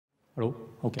Hello?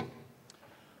 Okay.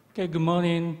 Okay, good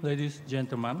morning, ladies and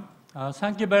gentlemen.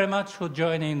 Thank you very much for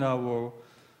joining our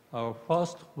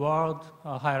first World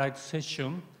Highlight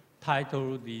session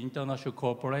titled The International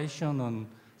Cooperation on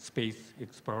Space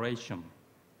Exploration.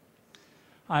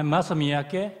 I'm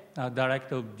Miyake,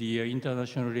 Director of the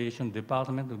International Relations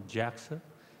Department of JAXA,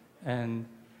 and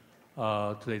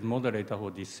today's moderator for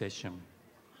this session.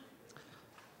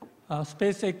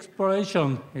 Space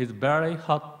exploration is a very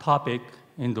hot topic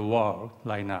in the world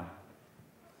right now.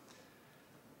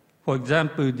 For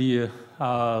example,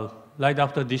 right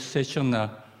after this session,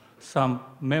 some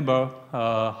members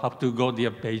have to go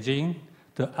to Beijing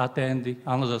to attend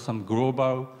some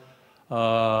global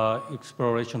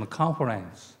exploration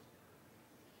conference.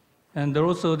 And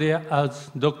also there, as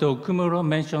Dr. Okumura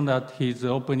mentioned at his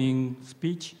opening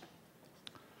speech,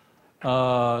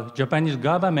 Japanese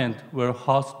government will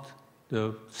host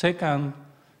the second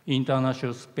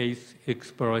International Space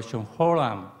Exploration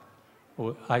Forum,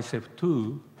 or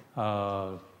ISTS2,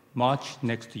 March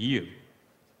next year.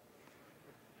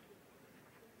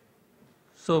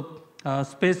 So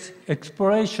space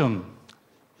exploration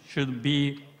should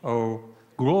be a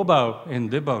global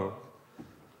endeavor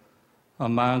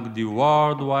among the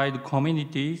worldwide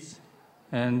communities,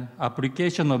 and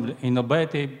application of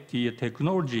innovative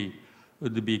technology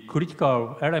would be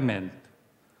critical element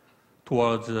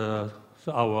towards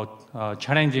our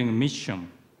challenging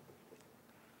mission.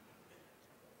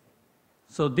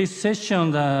 So this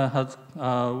session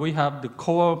we have the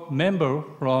core member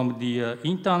from the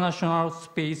International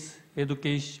Space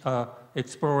Education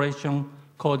Exploration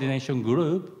Coordination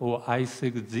Group, or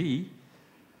ISTS,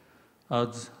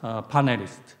 as a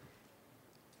panelist.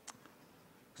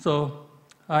 So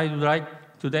I would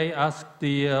like today ask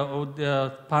the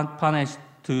panelists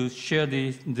to share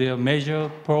their major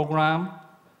program,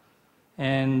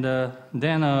 and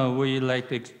then we like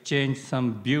to exchange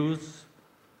some views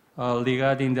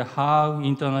regarding how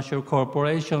international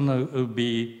cooperation will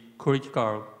be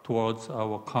critical towards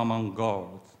our common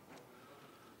goals.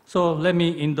 So let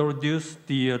me introduce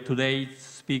today's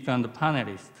speaker and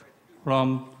panelist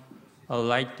from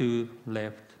right to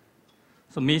left.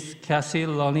 So Ms. Cassie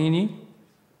Laurini,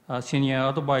 Senior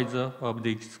Advisor of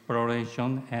the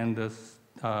Exploration and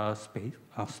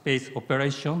Space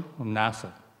Operation of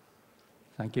NASA.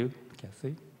 Thank you,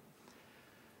 Cassie.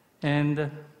 And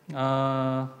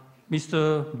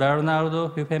Mr. Bernhard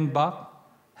Hufenbach,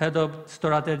 Head of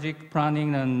Strategic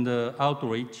Planning and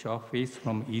Outreach Office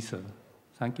from ESA.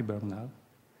 Thank you, Bernhard.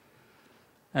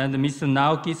 And Mr.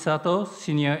 Naoki Sato,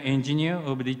 Senior Engineer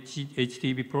of the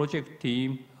HTV project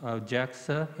team of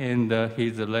JAXA, and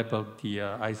he's the rep of the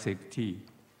ISTS.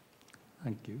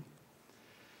 Thank you.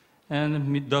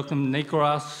 And Dr.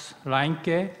 Nicholas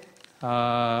Lange,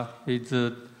 he's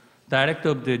the Director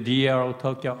of the DRO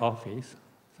Tokyo office.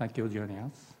 Thank you for joining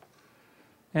us.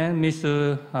 And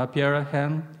Mr.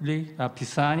 Pierre-Henri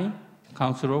Pisani,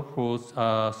 Counselor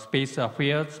for Space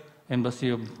Affairs, Embassy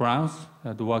of France,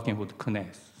 working with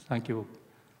CNES. Thank you,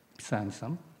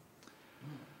 Pisani-san.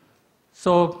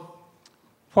 So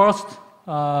first,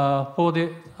 for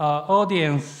the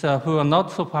audience who are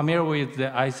not so familiar with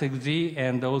the ISTS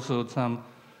and also some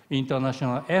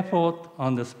international effort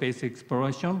on the space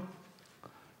exploration,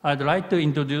 I'd like to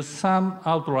introduce some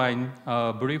outline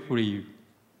briefly.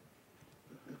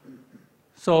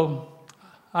 So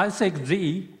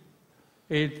ISTS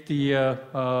is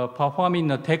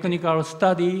performing a technical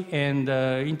study and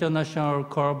international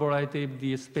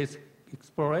collaborative space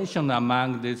exploration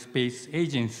among the space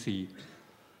agency.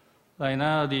 Right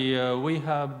now, we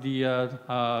have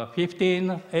the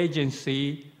 15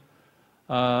 agencies,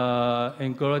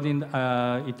 including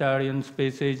Italian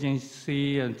Space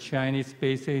Agency and Chinese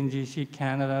Space Agency,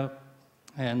 Canada,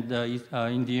 and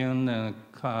Indian,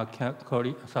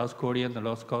 South Korean, and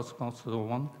Roscosmos, and so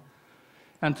on.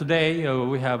 And today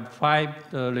we have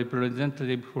 5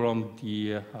 representatives from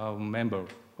the member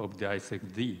of the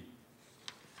ISTS.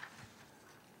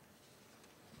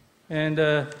 And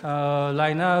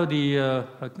right now,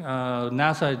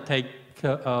 NASA take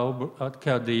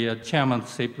the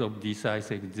chairmanship of this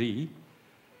ISTS.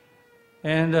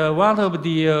 And one of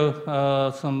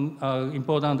the some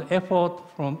important effort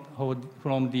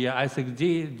from the ISTS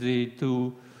is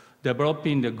to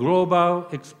developing the global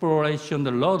exploration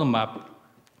roadmap,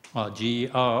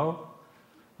 GER,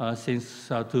 since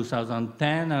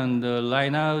 2010, and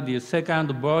right now the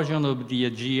second version of the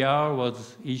GER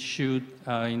was issued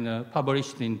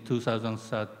published in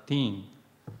 2013.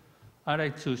 I'd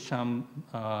like to show some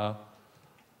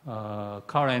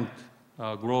current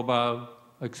global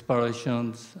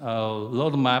explorations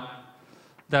roadmap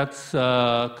that's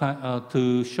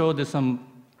to show some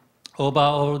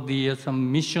overall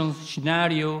some mission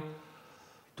scenario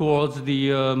towards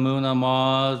the Moon and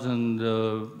Mars, and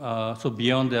so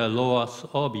beyond the low Earth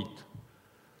orbit.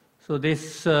 So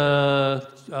this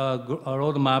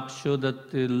roadmap shows that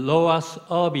the low Earth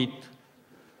orbit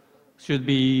should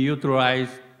be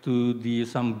utilized to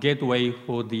some gateway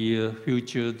for the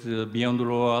future beyond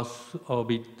low Earth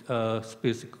orbit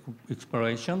space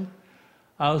exploration.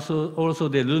 Also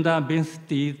the lunar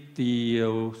density,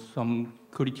 some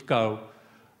critical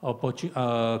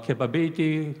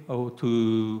capability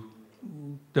to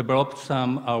develop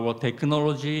some our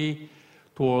technology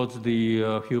towards the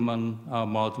human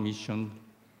Mars mission.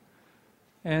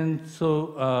 And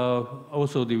so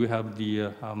also we have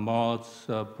the Mars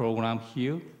program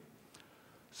here.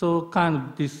 So kind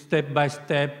of this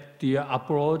step-by-step, the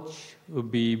approach will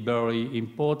be very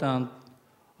important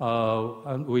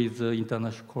with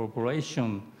international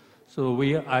cooperation. So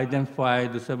we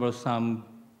identified some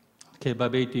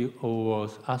capability or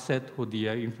asset for the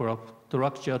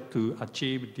infrastructure to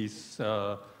achieve this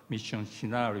mission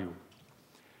scenario.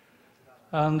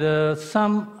 And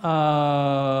some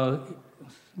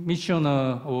mission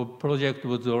or project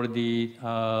was already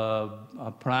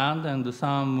planned, and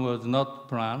some was not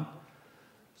planned.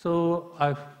 So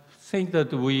I think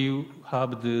that we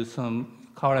have some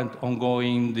current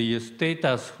ongoing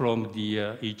status from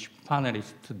each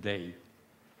panelist today.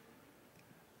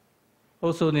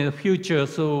 Also in the future,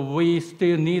 so we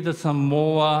still need some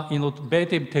more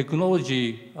innovative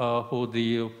technology for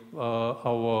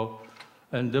our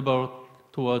endeavor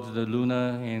towards the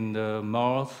lunar and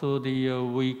Mars. So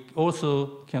we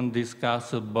also can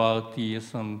discuss about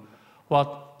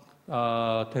what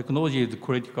technology is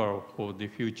critical for the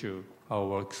future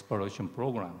of our exploration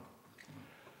program.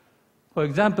 For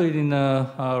example, in the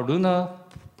lunar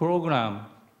program,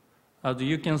 as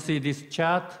you can see this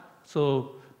chart,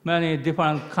 so many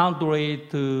different countries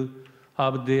to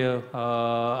have their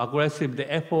aggressive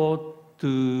effort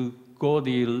to go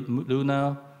the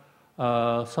lunar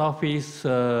surface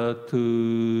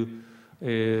to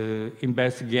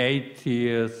investigate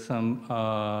some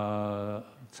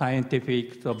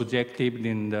scientific objective,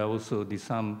 and also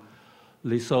some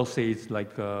resources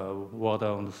like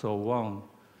water and so on.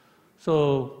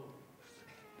 So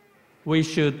we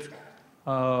should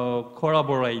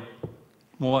collaborate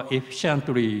more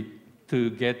efficiently to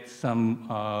get some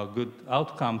good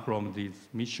outcome from this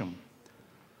mission.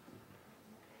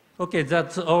 Okay,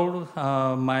 that's all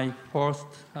my first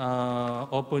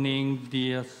opening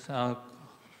this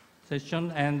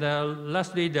session. And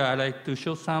lastly, I'd like to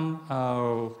show some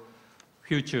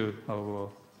future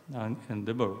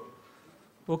endeavor.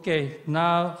 Okay,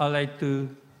 now I'd like to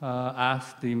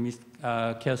ask Ms.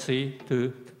 Kelsey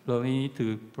Laurini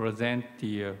to present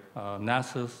the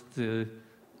NASA's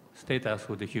status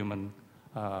with the human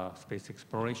space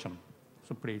exploration.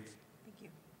 So please.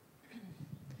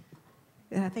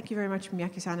 Thank you very much,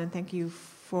 Miyake-san, and thank you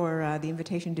for the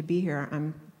invitation to be here.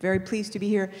 I'm very pleased to be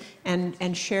here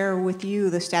and share with you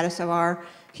the status of our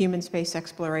human space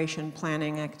exploration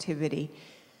planning activity.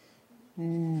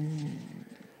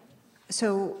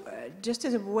 So just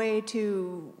as a way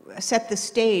to set the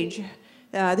stage,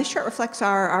 this chart reflects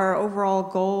our overall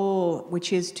goal,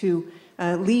 which is to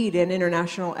lead an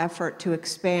international effort to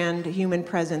expand human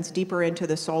presence deeper into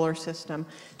the solar system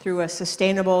through a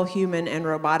sustainable human and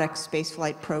robotic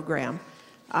spaceflight program.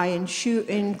 I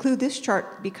include this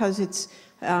chart because it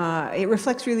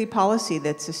reflects really policy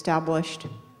that's established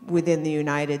within the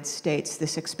United States,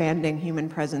 this expanding human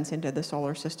presence into the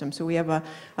solar system. So we have a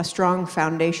strong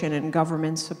foundation and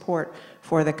government support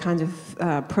for the kinds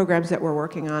of programs that we're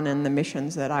working on and the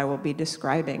missions that I will be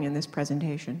describing in this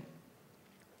presentation.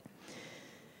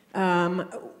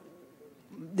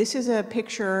 This is a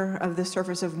picture of the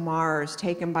surface of Mars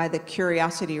taken by the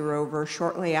Curiosity rover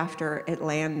shortly after it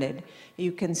landed.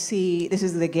 You can see, this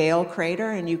is the Gale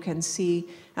crater, and you can see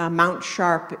Mount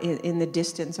Sharp in the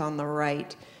distance on the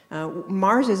right.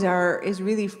 Mars is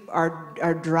really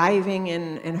our driving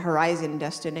and horizon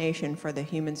destination for the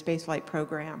human spaceflight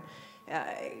program.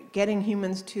 Getting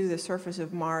humans to the surface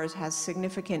of Mars has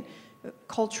significant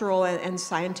cultural and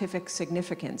scientific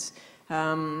significance.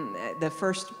 The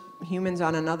first humans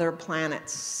on another planet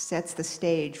sets the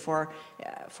stage for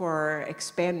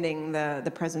expanding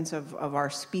the presence of our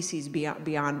species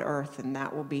beyond Earth, and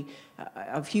that will be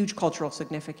of huge cultural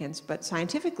significance. But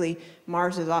scientifically,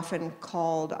 Mars is often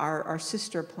called our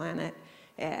sister planet.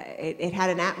 It had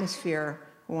an atmosphere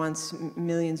once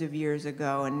millions of years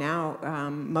ago, and now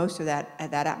most of that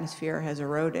atmosphere has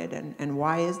eroded. And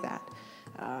why is that?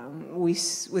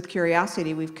 With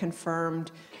Curiosity, we've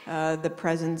confirmed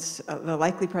the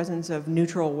likely presence of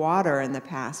neutral water in the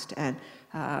past, and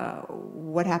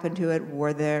what happened to it?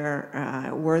 Was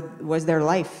there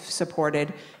life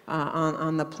supported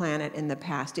on the planet in the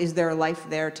past? Is there life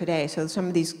there today? So some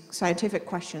of these scientific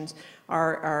questions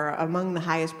are among the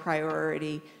highest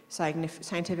priority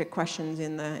scientific questions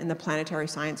in the planetary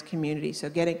science community. So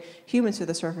getting humans to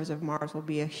the surface of Mars will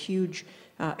be a huge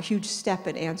step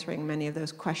in answering many of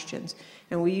those questions.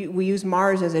 And we use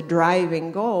Mars as a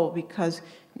driving goal because,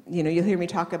 you know, you'll hear me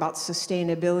talk about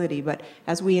sustainability, but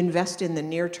as we invest in the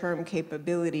near-term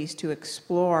capabilities to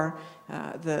explore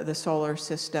the solar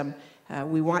system,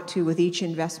 we want to, with each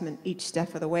investment, each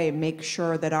step of the way, make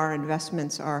sure that our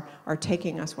investments are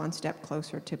taking us one step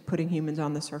closer to putting humans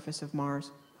on the surface of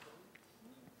Mars.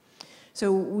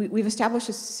 So we've established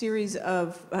a series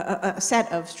of, a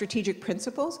set of strategic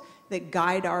principles that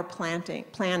guide our planning,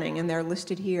 and they're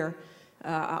listed here.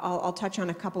 I'll touch on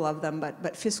a couple of them,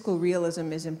 but fiscal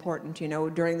realism is important. You know,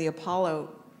 during the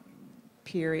Apollo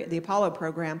period, the Apollo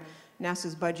program,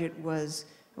 NASA's budget was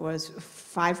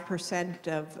 5%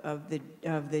 of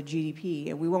the GDP,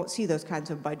 and we won't see those kinds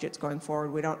of budgets going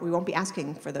forward. We won't be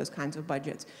asking for those kinds of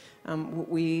budgets.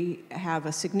 We have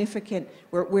a significant.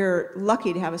 We're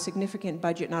lucky to have a significant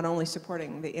budget, not only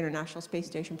supporting the International Space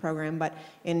Station program, but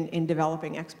in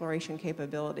developing exploration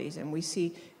capabilities. And we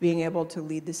see being able to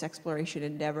lead this exploration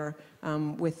endeavor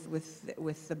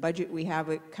with the budget we have,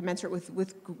 commensurate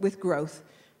with growth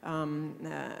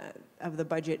of the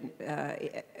budget.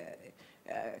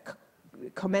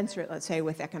 Commensurate, let's say,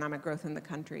 with economic growth in the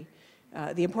country.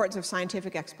 The importance of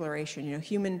scientific exploration. You know,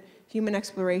 human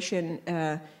exploration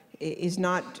is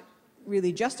not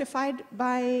really justified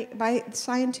by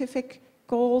scientific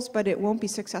goals, but it won't be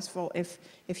successful if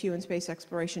human space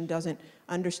exploration doesn't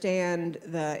understand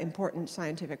the important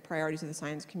scientific priorities of the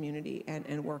science community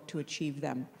and work to achieve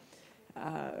them.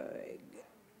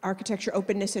 Architecture,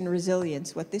 openness, and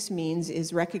resilience. What this means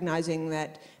is recognizing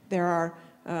that there are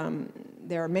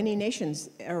many nations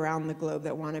around the globe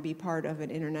that want to be part of an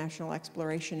international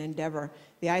exploration endeavor.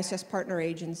 The ISS partner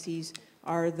agencies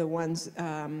are the ones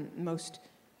most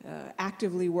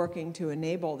actively working to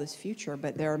enable this future,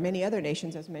 but there are many other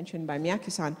nations, as mentioned by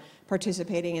Miyake-san,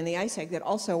 participating in the ISEG that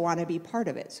also want to be part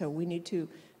of it. So we need to,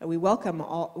 we welcome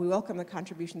the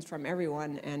contributions from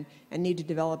everyone and need to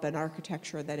develop an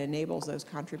architecture that enables those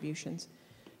contributions.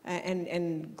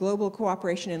 And global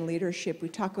cooperation and leadership.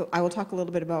 I will talk a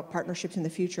little bit about partnerships in the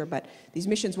future, but these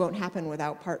missions won't happen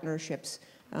without partnerships,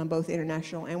 both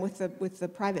international and with the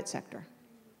private sector.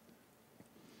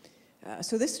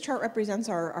 So this chart represents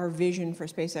our vision for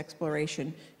space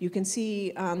exploration. You can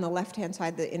see on the left-hand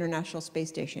side the International Space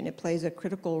Station. It plays a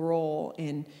critical role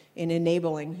in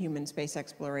enabling human space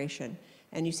exploration.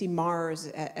 And you see Mars,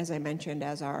 as I mentioned,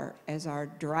 as our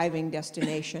driving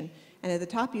destination. And at the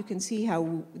top, you can see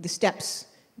how the steps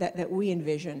that we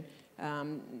envision.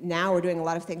 Now we're doing a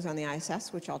lot of things on the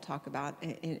ISS, which I'll talk about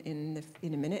in a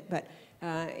minute. But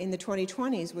in the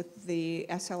 2020s, with the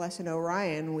SLS and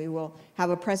Orion, we will have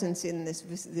a presence in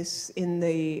in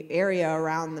the area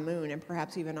around the moon, and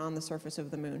perhaps even on the surface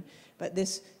of the moon. But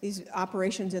these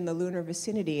operations in the lunar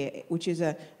vicinity, which is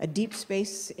a deep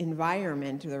space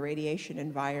environment, the radiation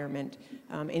environment,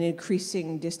 in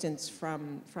increasing distance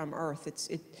from Earth,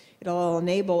 it'll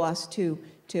enable us to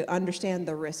understand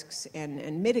the risks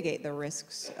and mitigate the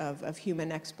risks of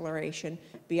human exploration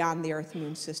beyond the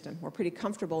Earth-Moon system. We're pretty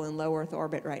comfortable in low Earth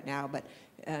orbit right now, but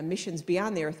missions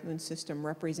beyond the Earth-Moon system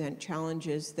represent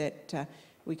challenges that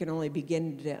we can only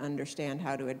begin to understand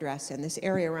how to address. And this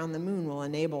area around the moon will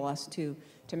enable us to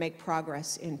make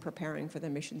progress in preparing for the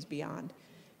missions beyond.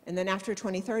 And then after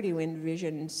 2030, we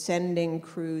envision sending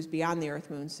crews beyond the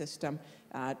Earth-Moon system,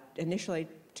 initially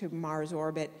to Mars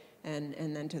orbit,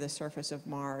 and then to the surface of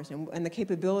Mars. And the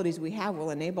capabilities we have will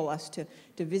enable us to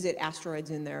visit asteroids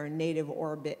in their native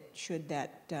orbit should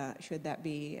there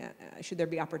be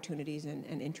opportunities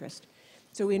and interest.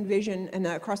 So we envision, and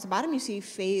across the bottom you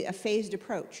see a phased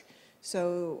approach.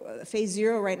 So phase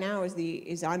 0 right now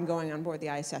is ongoing on board the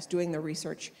ISS, doing the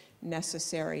research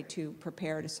necessary to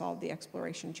prepare to solve the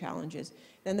exploration challenges.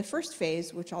 Then the first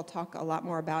phase, which I'll talk a lot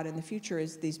more about in the future,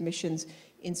 is these missions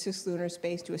in cislunar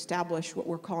space to establish what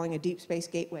we're calling a deep space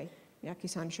gateway.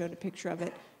 Miyake-san showed a picture of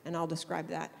it, and I'll describe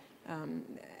that.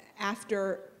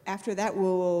 After that,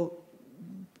 we'll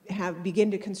begin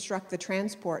to construct the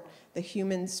transport, the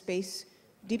human space,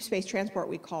 deep space transport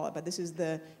we call it, but this is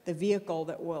the vehicle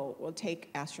that will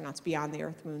take astronauts beyond the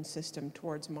Earth-Moon system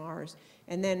towards Mars.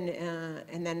 And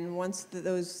then once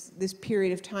this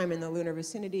period of time in the lunar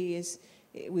vicinity is,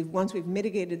 once we've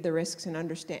mitigated the risks and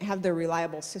have the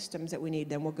reliable systems that we need,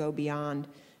 then we'll go beyond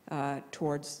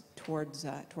towards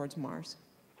Mars.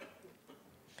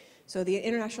 So the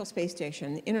International Space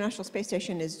Station. The International Space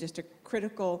Station is just a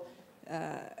critical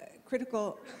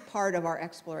part of our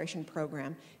exploration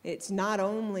program. It's not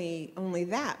only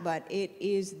that, but it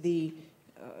is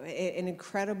an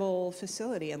incredible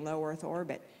facility in low Earth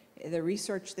orbit. The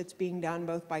research that's being done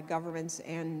both by governments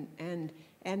and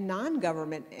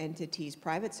non-government entities,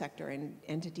 private sector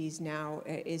entities now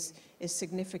is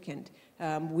significant.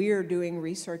 We're doing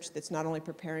research that's not only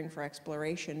preparing for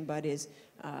exploration, but is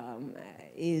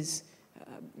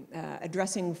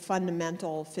addressing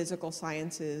fundamental physical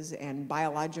sciences and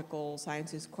biological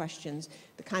sciences questions,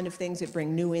 the kind of things that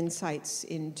bring new insights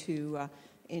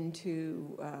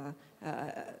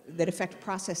that affect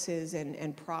processes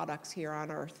and products here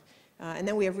on Earth. And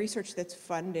then we have research that's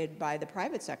funded by the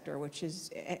private sector, which is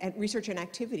research and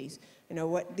activities. You know,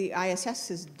 what the ISS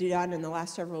has done in the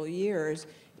last several years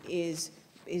is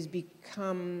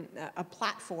become a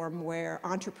platform where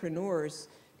entrepreneurs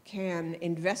can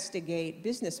investigate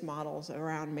business models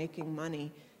around making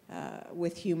money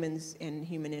with humans and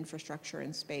human infrastructure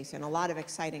in space. And a lot of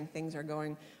exciting things are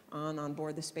going on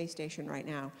board the space station right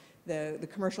now. The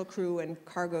commercial crew and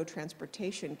cargo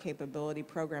transportation capability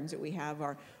programs that we have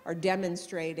are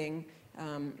demonstrating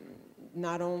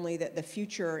not only that the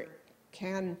future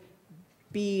can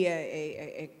be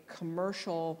a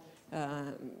commercial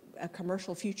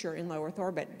future in low Earth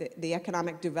orbit. The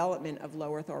economic development of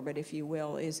low Earth orbit, if you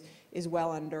will, is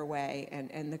well underway,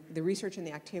 and the research and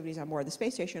the activities on board the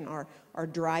space station are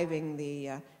driving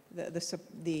the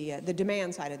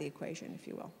demand side of the equation, if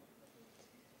you will.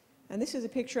 And this is a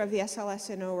picture of the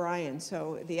SLS in Orion.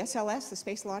 So the SLS, the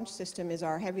Space Launch System, is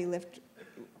our heavy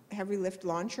lift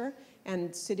launcher,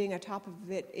 and sitting atop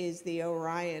of it is the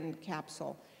Orion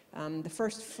capsule. The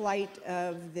first flight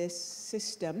of this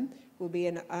system will be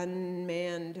an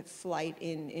unmanned flight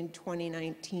in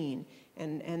 2019,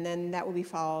 and then that will be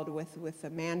followed with a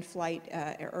manned flight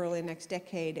early next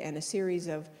decade, and a series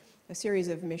of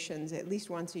missions at least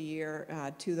once a year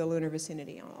to the lunar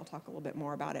vicinity. I'll talk a little bit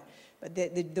more about it. But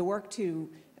the work to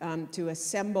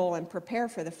assemble and prepare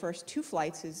for the first two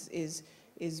flights is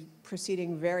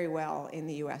proceeding very well in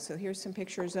the U.S. So here's some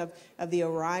pictures of the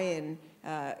Orion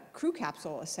crew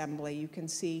capsule assembly. You can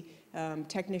see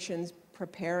technicians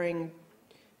preparing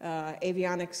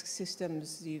avionics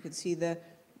systems. You can see the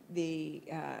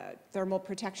thermal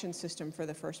protection system for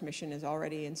the first mission is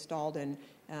already installed and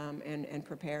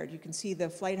prepared. You can see the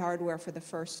flight hardware for the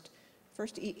first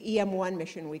EM1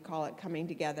 mission, we call it, coming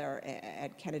together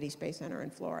at Kennedy Space Center in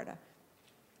Florida.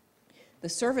 The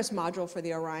service module for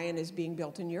the Orion is being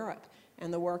built in Europe,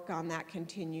 and the work on that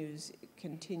continues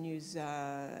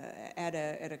at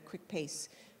a quick pace.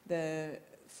 The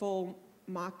full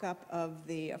mock-up of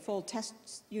the full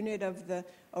test unit of the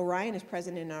Orion is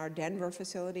present in our Denver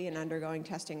facility and undergoing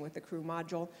testing with the crew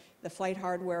module. The flight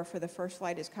hardware for the first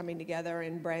flight is coming together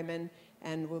in Bremen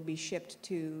and will be shipped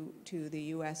to the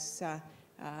U.S.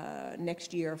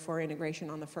 Next year for integration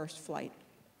on the first flight.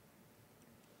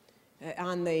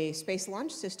 On the Space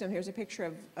Launch System, here's a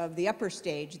picture of the upper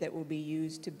stage that will be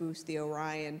used to boost the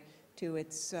Orion to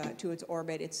its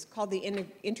orbit. It's called the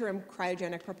interim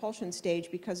cryogenic propulsion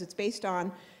stage because it's based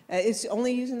on, it's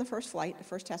only used in the first flight, the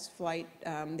first test flight,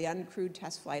 the uncrewed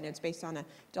test flight, and it's based on a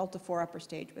Delta IV upper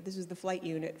stage. But this is the flight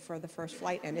unit for the first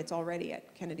flight, and it's already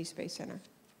at Kennedy Space Center.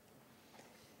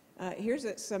 Here's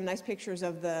some nice pictures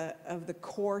of the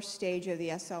core stage of the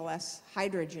SLS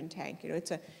hydrogen tank. You know,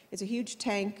 it's a huge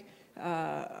tank,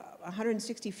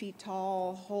 160 feet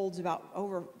tall, holds about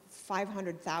over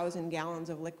 500,000 gallons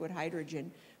of liquid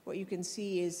hydrogen. What you can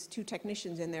see is two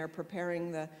technicians in there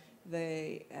preparing the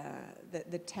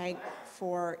tank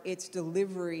for its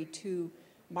delivery to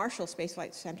Marshall Space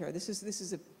Flight Center. This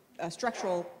is a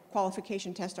structural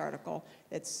qualification test article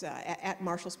that's at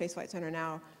Marshall Space Flight Center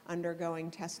now,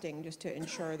 undergoing testing just to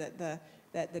ensure that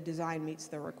the design meets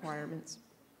the requirements.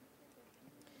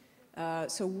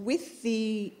 So with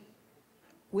the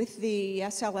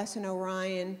SLS and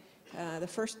Orion, the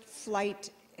first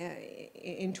flight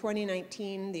in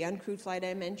 2019, the uncrewed flight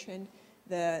I mentioned.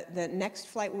 The next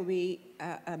flight will be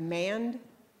a manned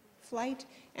flight,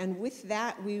 and with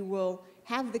that we will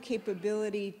have the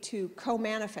capability to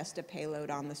co-manifest a payload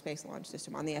on the Space Launch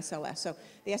System, on the SLS. So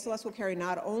the SLS will carry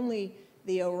not only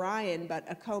the Orion, but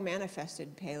a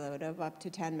co-manifested payload of up to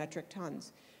 10 metric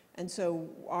tons. And so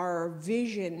our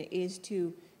vision is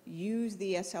to use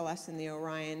the SLS and the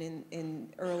Orion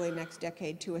in early next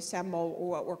decade to assemble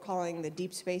what we're calling the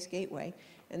Deep Space Gateway.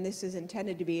 And this is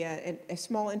intended to be a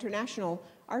small international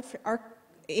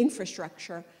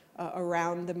infrastructure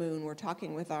around the moon. We're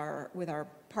talking with our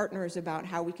partners about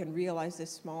how we can realize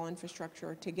this small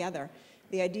infrastructure together.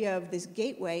 The idea of this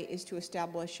gateway is to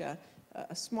establish a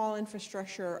small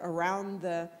infrastructure around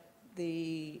the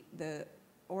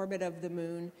orbit of the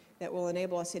moon that will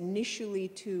enable us initially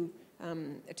to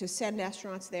send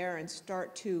astronauts there and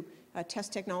start to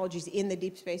test technologies in the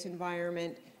deep space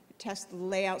environment, test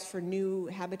layouts for new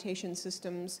habitation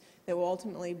systems that will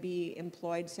ultimately be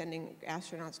employed sending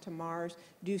astronauts to Mars,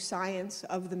 do science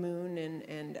of the moon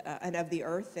and of the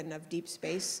Earth and of deep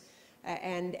space,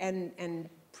 and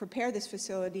prepare this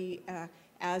facility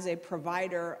as a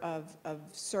provider of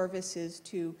services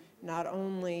to not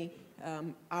only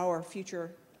our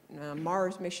future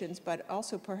Mars missions, but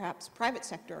also perhaps private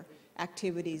sector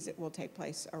activities that will take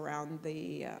place around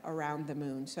the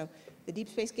moon. So the Deep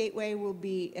Space Gateway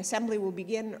assembly will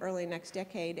begin early next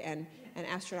decade, and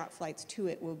astronaut flights to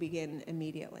it will begin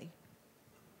immediately.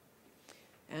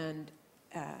 And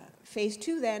phase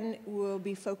 2 then will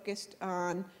be focused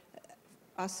on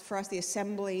for us the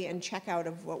assembly and checkout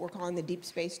of what we're calling the deep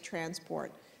space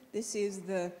transport. This is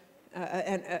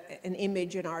an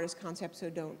image, an artist concept, so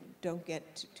don't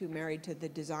get too married to the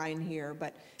design here,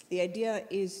 but the idea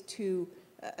is to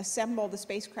assemble the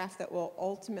spacecraft that will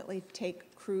ultimately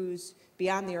take crews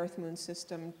beyond the Earth-Moon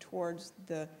system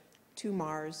to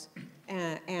Mars,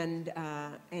 and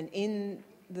in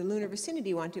the lunar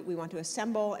vicinity we want to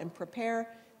assemble and prepare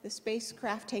the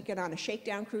spacecraft, take it on a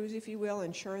shakedown cruise, if you will,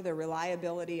 ensure the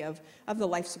reliability of the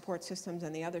life support systems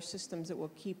and the other systems that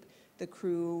will keep the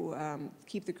crew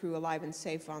alive and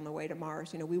safe on the way to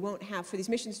Mars. You know, we won't have, for these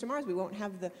missions to Mars, we won't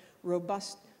have the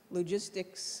robust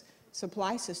logistics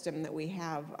supply system that we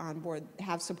have on board,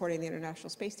 supporting the International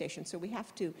Space Station. So we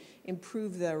have to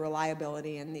improve the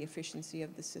reliability and the efficiency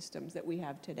of the systems that we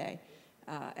have today.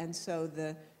 And so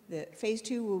the phase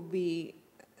 2 will be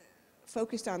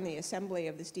focused on the assembly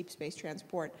of this deep space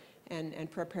transport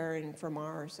and preparing for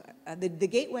Mars. The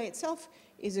gateway itself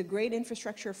is a great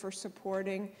infrastructure for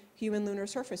supporting human lunar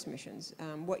surface missions.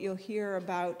 What you'll hear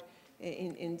about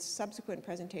in subsequent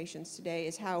presentations today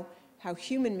is how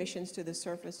human missions to the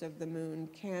surface of the moon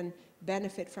can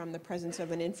benefit from the presence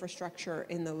of an infrastructure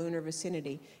in the lunar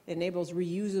vicinity. It enables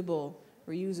reusable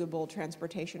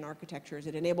transportation architectures.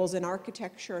 It enables an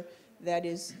architecture that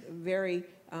is very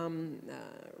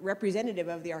representative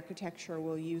of the architecture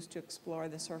we'll use to explore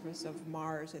the surface of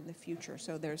Mars in the future.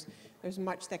 So there's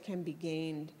much that can be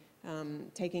gained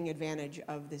taking advantage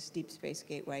of this deep space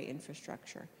gateway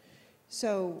infrastructure.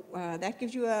 So that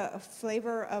gives you a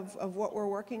flavor of what we're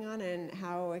working on and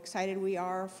how excited we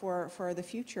are for the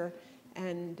future.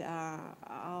 And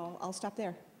I'll stop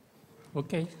there.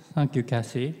 Okay, thank you,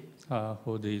 Cassie,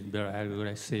 for the very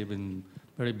aggressive and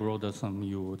very broadsome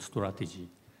new strategy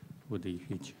for the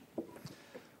future.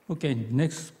 Okay,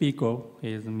 next speaker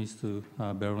is Mr.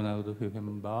 Bernhard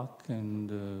Hufenbach,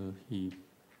 and he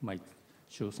might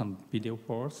show some video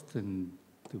first and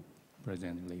to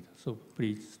present later. So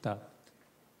please start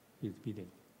with video.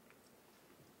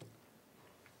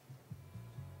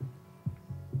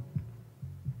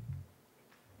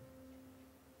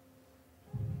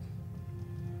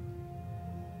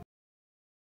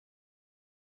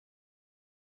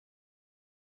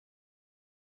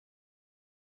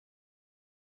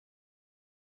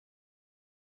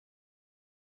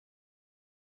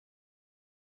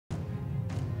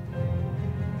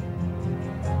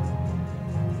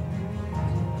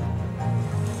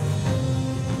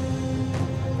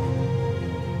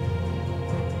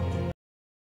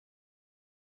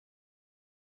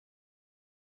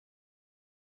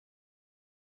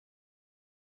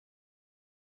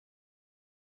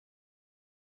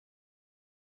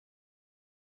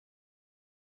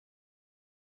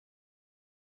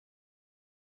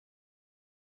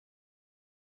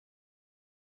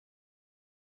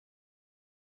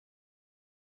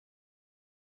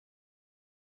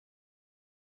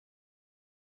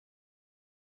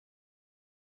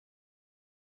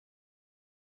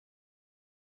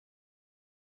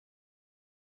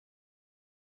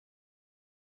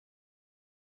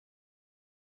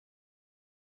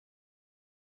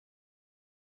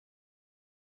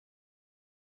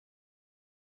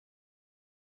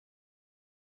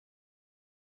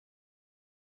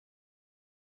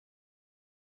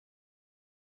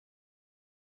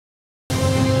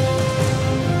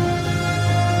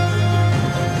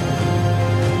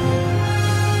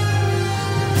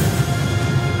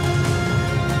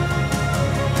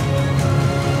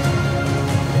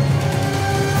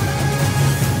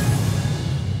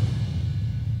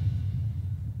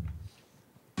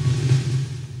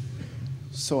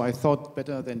 So I thought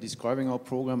better than describing our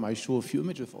program, I show a few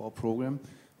images of our program.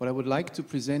 What I would like to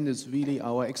present is really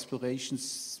our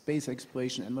space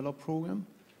exploration envelope program.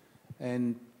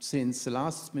 And since the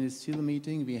last ministerial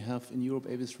meeting, we have in Europe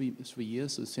every three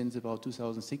years, so since about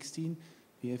 2016,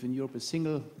 we have in Europe a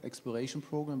single exploration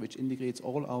program which integrates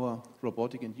all our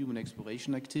robotic and human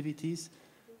exploration activities.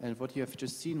 And what you have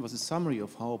just seen was a summary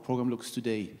of how our program looks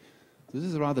today. This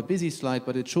is a rather busy slide,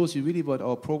 but it shows you really what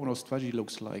our program or strategy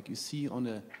looks like. You see on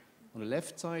the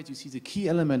left side, you see the key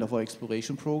element of our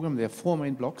exploration program. There are four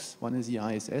main blocks. One is the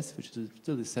ISS, which is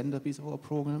still the centerpiece of our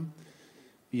program.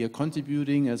 We are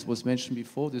contributing, as was mentioned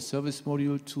before, the service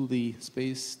module to the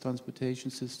space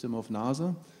transportation system of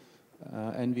NASA.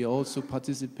 And we are also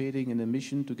participating in a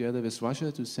mission together with Russia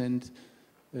to send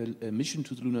a mission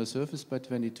to the lunar surface by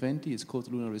 2020. It's called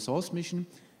the Lunar Resource Mission.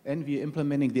 And we are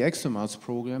implementing the ExoMars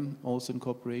program, also in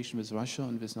cooperation with Russia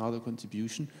and with another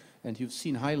contribution. And you've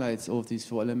seen highlights of these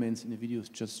four elements in the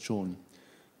videos just shown.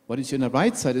 What is on the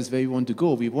right side is where we want to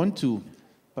go. We want to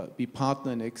be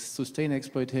partner in sustain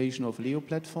exploitation of LEO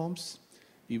platforms.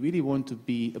 We really want to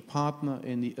be a partner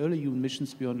in the early human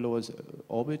missions beyond low Earth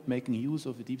orbit, making use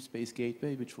of the Deep Space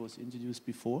Gateway, which was introduced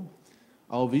before.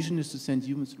 Our vision is to send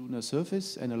humans to the lunar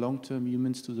surface and a long-term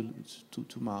humans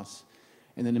to Mars.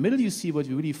 And in the middle, you see what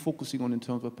we're really focusing on in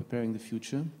terms of preparing the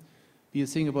future. We are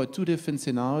thinking about two different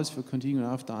scenarios for continuing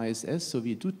after ISS. So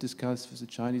we do discuss with the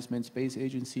Chinese manned space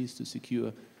agencies to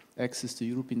secure access to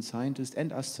European scientists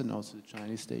and astronauts to the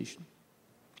Chinese station.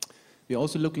 We're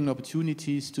also looking at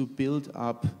opportunities to build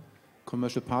up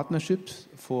commercial partnerships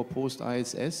for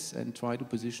post-ISS and try to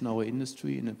position our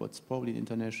industry in what's probably an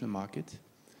international market.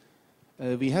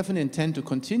 We have an intent to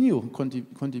continue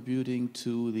contributing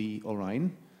to the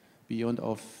Orion beyond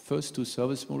our first two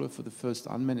service models for the first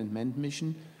unmanned and manned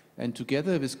mission. And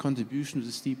together with contribution to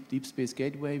the Deep Space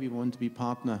Gateway, we want to be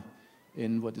partner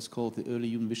in what is called the early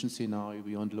human mission scenario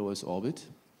beyond low Earth orbit.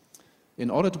 In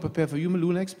order to prepare for human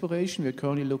lunar exploration, we're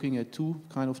currently looking at two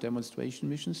kind of demonstration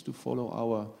missions to follow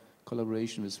our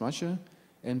collaboration with Russia.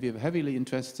 And we're heavily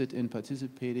interested in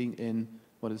participating in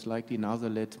what is likely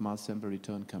NASA-led Mars Sample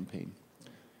Return campaign.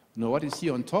 Now, what is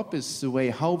here on top is the way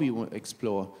how we will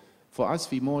explore. For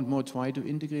us, we more and more try to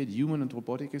integrate human and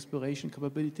robotic exploration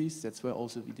capabilities. That's why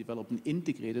also we developed an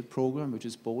integrated program, which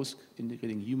is both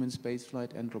integrating human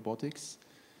spaceflight and robotics.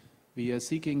 We are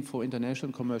seeking for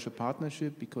international commercial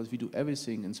partnership because we do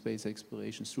everything in space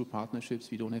exploration through partnerships.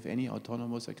 We don't have any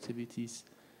autonomous activities.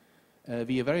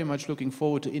 We are very much looking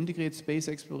forward to integrate space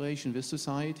exploration with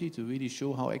society to really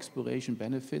show how exploration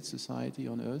benefits society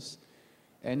on Earth.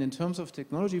 And in terms of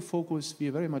technology focus, we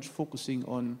are very much focusing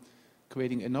on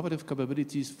creating innovative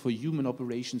capabilities for human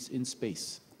operations in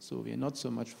space. So we are not so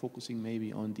much focusing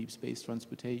maybe on deep space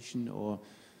transportation or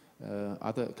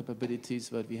other capabilities,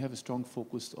 but we have a strong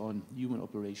focus on human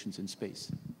operations in space.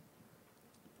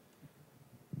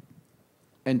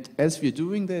 And as we're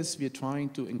doing this, we're trying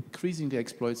to increasingly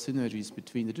exploit synergies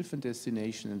between the different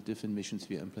destinations and different missions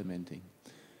we're implementing.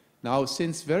 Now,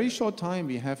 since very short time,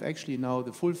 we have actually now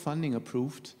the full funding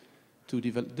approved to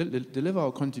deliver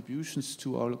our contributions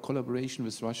to our collaboration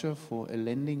with Russia for a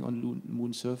landing on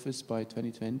moon surface by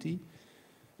 2020.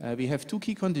 We have two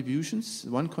key contributions.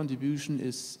 One contribution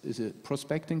is a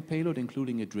prospecting payload,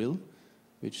 including a drill,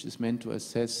 which is meant to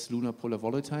assess lunar polar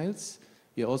volatiles.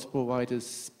 We also provide a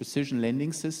precision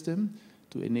landing system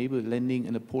to enable landing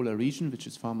in a polar region, which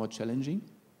is far more challenging.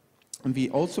 And we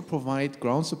also provide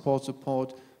ground support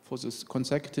for the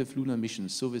consecutive lunar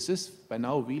missions. So with this, by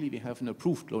now, really, we have an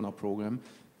approved lunar program.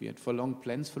 We had for long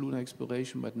plans for lunar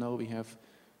exploration, but now we have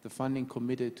the funding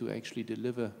committed to actually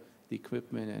deliver the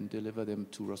equipment and deliver them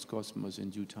to Roscosmos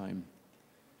in due time.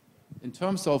 In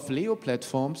terms of LEO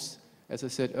platforms, as I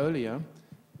said earlier,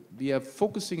 we are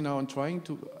focusing now on trying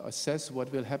to assess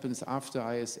what will happen after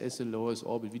ISS in low Earth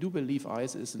orbit. We do believe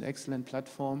ISS is an excellent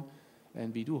platform,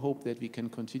 and we do hope that we can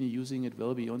continue using it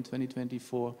well beyond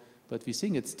 2024. But we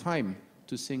think it's time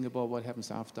to think about what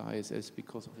happens after ISS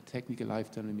because of the technical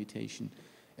lifetime limitation.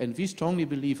 And we strongly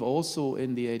believe also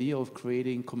in the idea of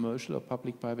creating commercial or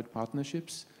public-private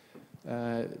partnerships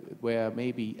where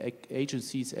maybe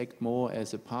agencies act more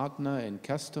as a partner and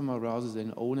customer rather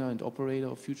than owner and operator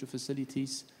of future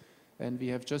facilities. And we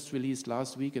have just released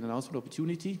last week an announcement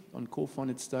opportunity on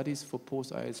co-funded studies for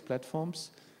post-IS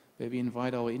platforms, where we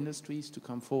invite our industries to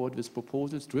come forward with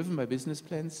proposals driven by business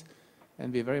plans.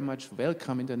 And we very much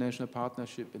welcome international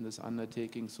partnership in this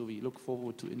undertaking, so we look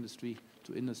forward to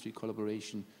industry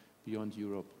collaboration beyond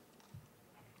Europe.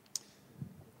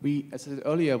 We, as I said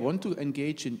earlier, want to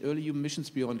engage in early human missions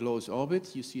beyond low Earth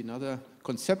orbit. You see another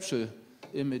conceptual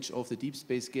image of the Deep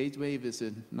Space Gateway with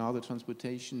another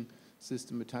transportation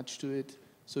system attached to it.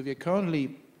 So we are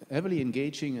currently heavily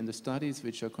engaging in the studies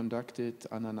which are conducted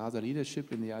under NASA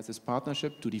leadership in the ISS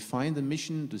partnership to define the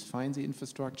mission, to define the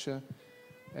infrastructure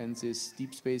and this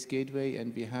deep space gateway,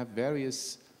 and we have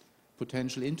various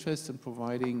potential interests in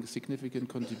providing significant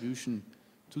contribution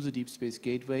to the deep space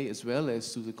gateway, as well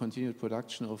as to the continued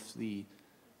production of the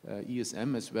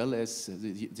ESM, as well as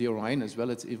the Orion, as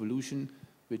well as evolution,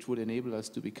 which would enable us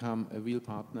to become a real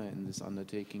partner in this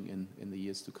undertaking in the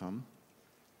years to come.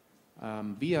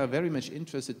 We are very much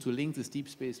interested to link this deep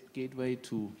space gateway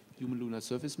to human lunar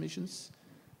surface missions.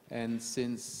 And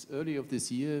since early of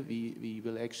this year, we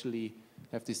will actually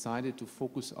have decided to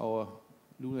focus our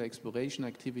lunar exploration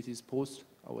activities post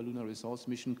our lunar resource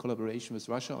mission collaboration with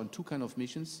Russia on two kinds of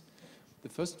missions. The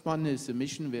first one is a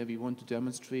mission where we want to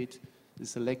demonstrate the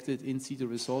selected in-situ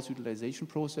resource utilization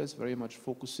process, very much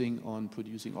focusing on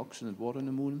producing oxygen and water on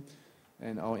the moon.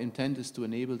 And our intent is to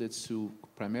enable this through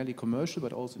primarily commercial,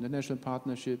 but also international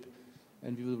partnership.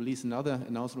 And we will release another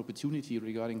announcement opportunity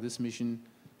regarding this mission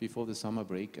before the summer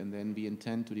break. And then we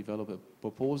intend to develop a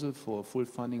proposal for full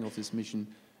funding of this mission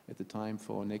at the time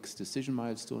for our next decision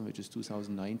milestone, which is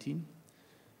 2019.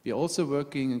 We are also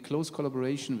working in close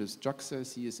collaboration with JAXA,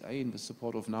 CSA, and the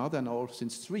support of NASA now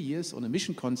since 3 years on a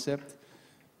mission concept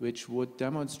which would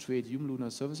demonstrate human lunar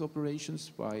service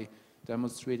operations by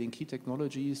demonstrating key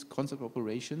technologies, concept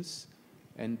operations,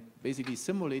 and basically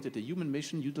simulated a human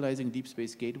mission utilizing Deep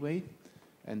Space Gateway,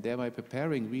 and thereby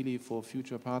preparing really for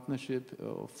future partnership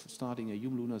of starting a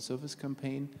human lunar service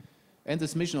campaign. And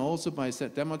this mission also, by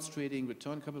demonstrating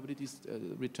return capabilities,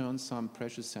 returns some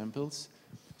precious samples.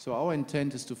 So our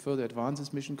intent is to further advance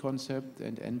this mission concept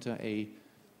and enter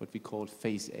what we call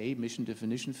Phase A, mission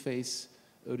definition phase,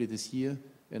 early this year,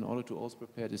 in order to also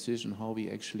prepare a decision how we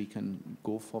actually can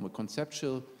go from a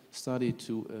conceptual study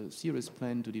to a serious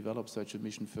plan to develop such a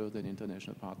mission further in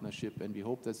international partnership. And we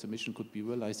hope that the mission could be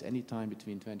realized anytime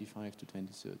between 2025 to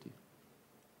 2030.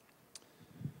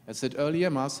 As said earlier,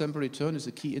 Mars sample return is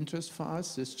a key interest for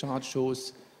us. This chart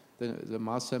shows the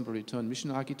Mars sample return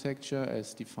mission architecture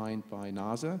as defined by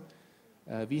NASA.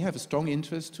 We have a strong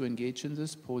interest to engage in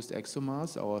this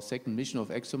post-ExoMars. Our second mission of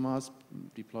ExoMars,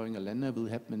 deploying a lander, will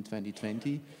happen in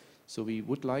 2020. So we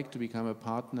would like to become a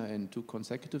partner in 2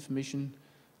 consecutive missions.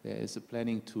 There is a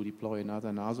planning to deploy another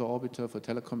NASA orbiter for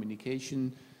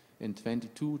telecommunication in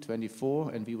 22,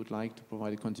 24, and we would like to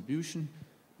provide a contribution.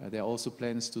 There are also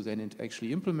plans to then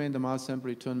actually implement the Mars sample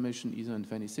return mission either in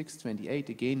 26, 28.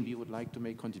 Again, we would like to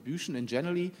make contribution, and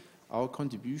generally our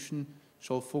contribution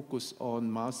shall focus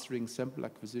on mastering sample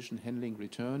acquisition, handling,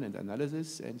 return, and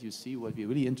analysis. And you see what we're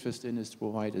really interested in is to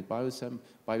provide a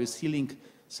biosealing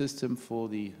system for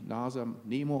the NASA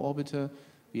NEMO orbiter.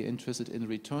 We are interested in the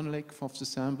return leg of the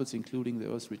samples, including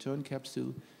the Earth return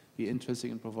capsule. We are interested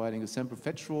in providing a sample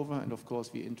fetch rover, and of course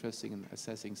we are interested in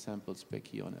assessing samples back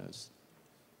here on Earth.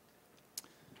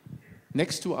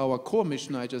 Next to our core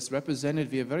mission I just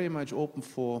represented, we are very much open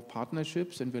for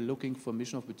partnerships, and we're looking for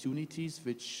mission opportunities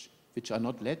which are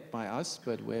not led by us,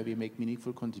 but where we make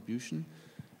meaningful contribution.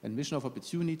 And mission of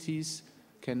opportunities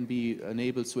can be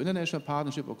enabled through international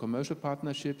partnership or commercial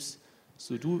partnerships.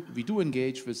 So we do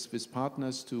engage with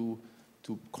partners to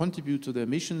contribute to their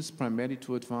missions, primarily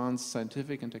to advance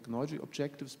scientific and technology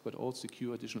objectives, but also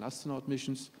secure additional astronaut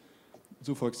missions.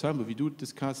 So, for example, we do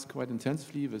discuss quite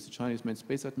intensively with the Chinese Manned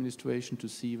Space Administration to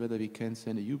see whether we can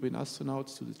send a European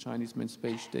astronauts to the Chinese Manned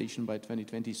Space Station by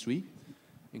 2023,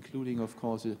 including, of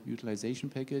course, a utilization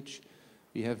package.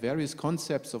 We have various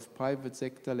concepts of private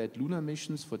sector-led lunar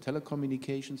missions for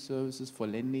telecommunication services, for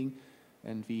landing,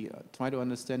 and we try to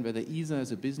understand whether ESA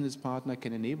as a business partner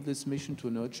can enable this mission to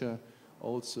nurture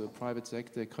also a private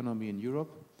sector economy in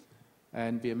Europe.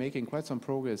 And we are making quite some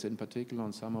progress, in particular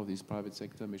on some of these private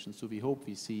sector missions. So we hope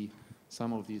we see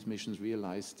some of these missions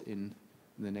realized in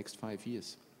the next 5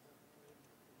 years.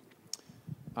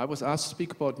 I was asked to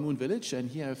speak about Moon Village, and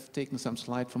here I've taken some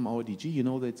slides from our DG. You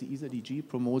know that the ESA DG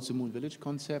promotes the Moon Village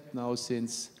concept now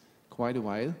since quite a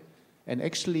while. And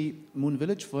actually, Moon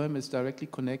Village for him is directly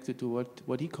connected to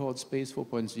what he calls Space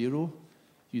 4.0.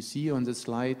 You see on the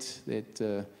slide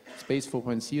that Space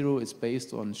 4.0 is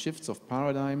based on shifts of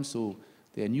paradigm, so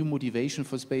there are new motivation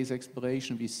for space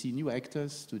exploration. We see new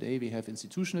actors. Today we have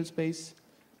institutional space,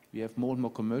 we have more and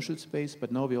more commercial space,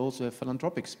 but now we also have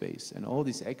philanthropic space, and all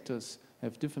these actors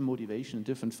have different motivation,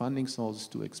 different funding sources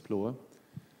to explore.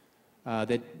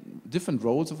 That different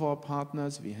roles of our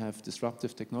partners, we have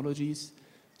disruptive technologies.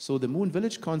 So the Moon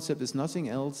Village concept is nothing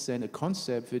else than a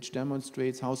concept which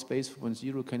demonstrates how Space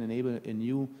 4.0 can enable a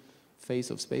new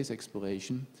phase of space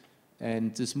exploration.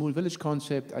 And the small village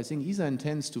concept, I think ESA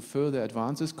intends to further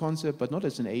advance this concept, but not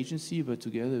as an agency, but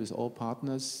together with all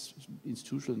partners,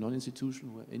 institutional,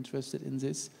 non-institutional, who are interested in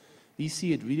this. We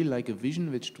see it really like a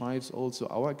vision which drives also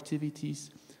our activities.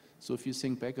 So if you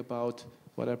think back about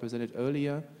what I presented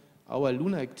earlier, our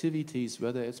lunar activities,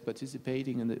 whether it's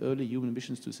participating in the early human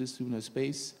missions to cislunar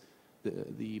space,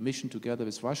 the mission together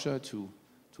with Russia to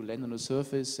land on the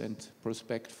surface and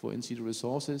prospect for in-situ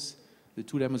resources, the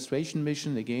 2 demonstration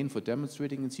missions, again, for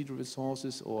demonstrating in-situ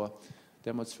resources or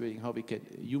demonstrating how we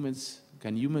humans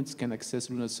can access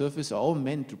lunar surface, are all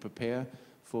meant to prepare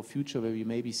for a future where we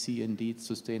maybe see indeed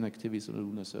sustained activities on the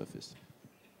lunar surface.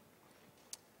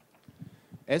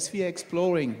 As we are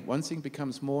exploring, one thing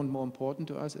becomes more and more important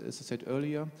to us. As I said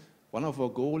earlier, one of our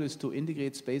goals is to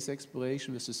integrate space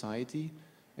exploration with society.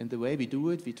 And the way we do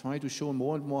it, we try to show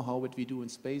more and more how what we do in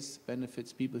space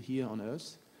benefits people here on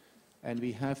Earth. And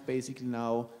we have basically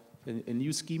now a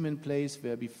new scheme in place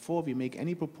where before we make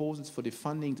any proposals for the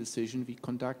funding decision, we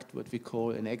conduct what we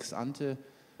call an ex-ante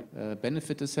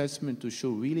benefit assessment to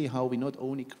show really how we not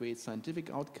only create scientific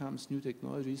outcomes, new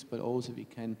technologies, but also we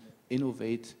can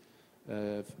innovate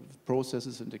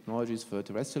processes and technologies for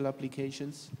terrestrial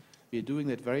applications. We are doing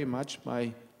that very much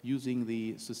by using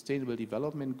the Sustainable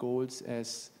Development Goals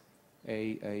as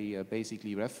a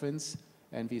basically reference.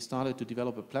 And we started to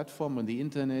develop a platform on the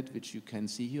internet, which you can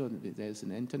see here. There's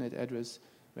an internet address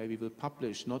where we will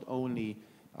publish not only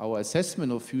our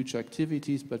assessment of future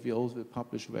activities, but we also will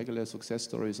publish regular success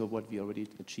stories of what we are already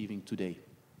achieving today.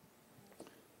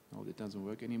 No, that doesn't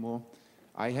work anymore.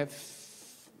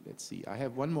 Let's see, I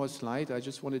have one more slide. I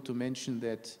just wanted to mention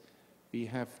that we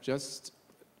have just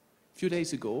a few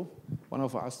days ago, one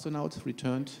of our astronauts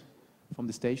returned from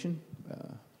the station,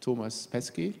 Thomas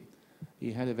Pesquet.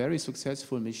 He had a very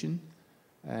successful mission,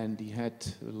 and he had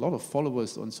a lot of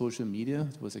followers on social media.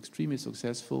 It was extremely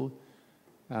successful.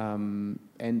 And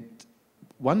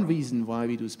one reason why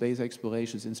we do space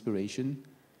exploration is inspiration.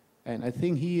 And I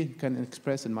think he can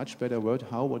express in much better word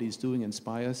how what he's doing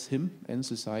inspires him and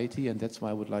society, and that's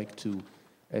why I would like to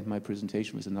end my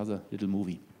presentation with another little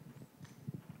movie.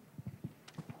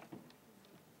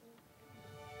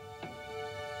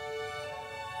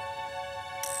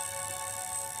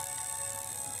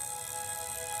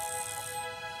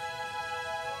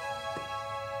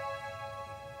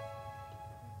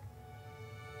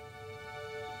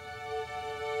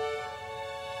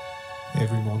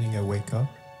 Every morning I wake up,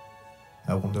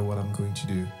 I wonder what I'm going to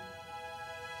do.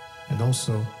 And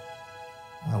also,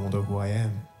 I wonder who I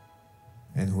am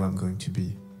and who I'm going to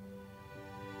be.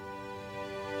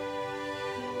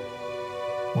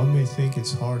 One may think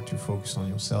it's hard to focus on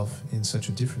yourself in such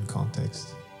a different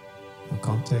context, a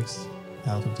context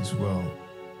out of this world.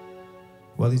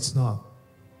 Well, it's not.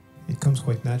 It comes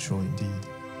quite natural indeed.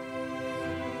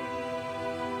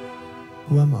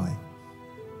 Who am I?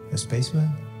 A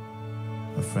spaceman?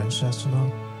 A French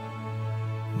astronaut?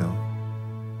 No,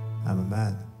 I'm a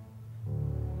man.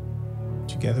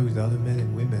 Together with other men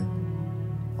and women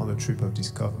on a trip of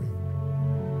discovery.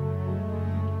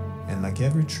 And like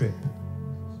every trip,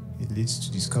 it leads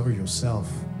to discover yourself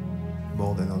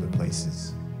more than other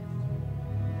places.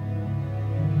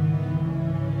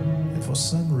 And for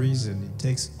some reason, it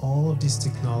takes all of this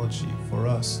technology for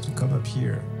us to come up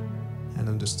here and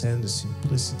understand the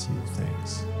simplicity of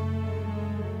things.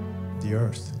 The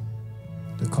Earth,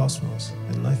 the cosmos,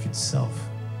 and life itself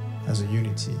as a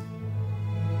unity.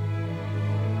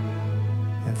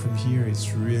 And from here,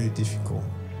 it's really difficult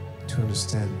to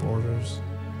understand borders,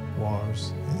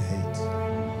 wars, and hate.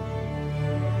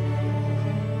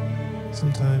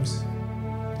 Sometimes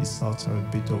these thoughts are a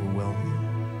bit overwhelming,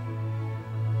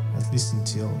 at least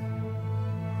until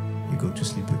you go to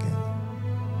sleep again.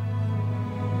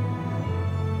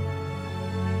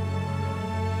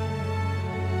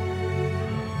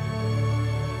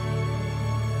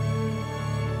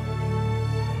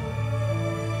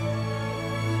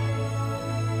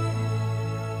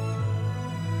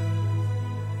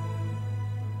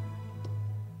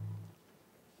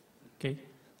 Okay,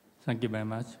 thank you very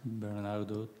much,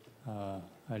 Bernardo. I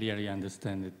really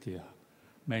understand that there are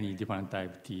many different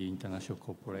types of international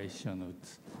cooperation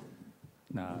that's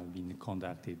now being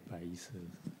conducted by ISA.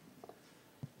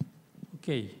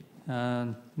 Okay,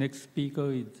 next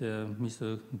speaker is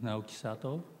Mr. Naoki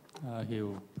Sato. He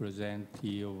will present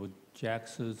the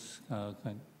JAXA's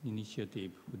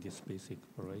initiative for the space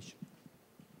exploration.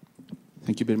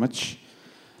 Thank you very much.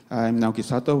 I'm Naoki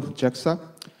Sato, JAXA.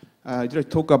 I'd like to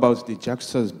talk about the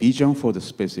JAXA's vision for the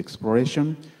space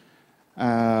exploration.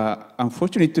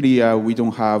 Unfortunately, we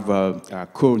don't have a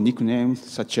cool nickname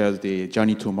such as the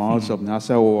Journey to Mars of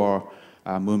NASA or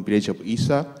Moon Village of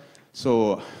ESA.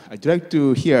 So I'd like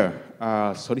to here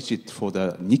solicit for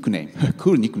the nickname,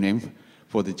 cool nickname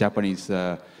for the Japanese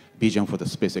vision for the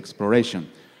space exploration.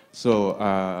 So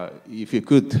if you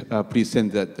could please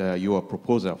send that your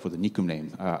proposal for the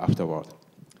nickname afterward.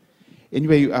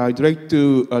 Anyway, I'd like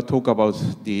to talk about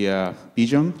the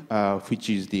vision, which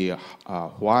is the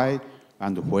why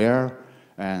and where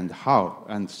and how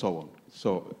and so on.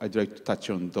 So I'd like to touch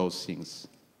on those things.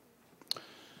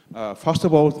 First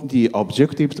of all, the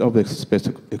objectives of the space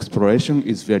exploration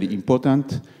is very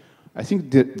important. I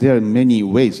think that there are many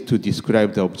ways to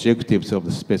describe the objectives of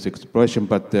the space exploration,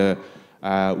 but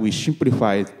we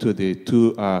simplify it to the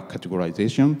two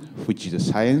categorization, which is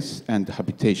science and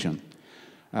habitation.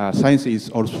 Science is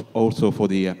also for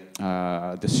the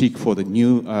seek for the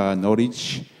new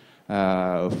knowledge,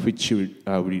 which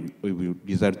will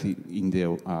result in the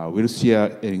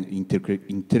wealthier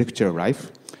intellectual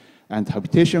life. And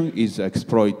habitation is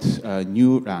exploit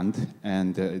new land,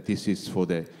 and this is for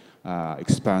the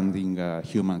expanding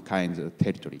humankind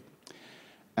territory.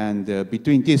 And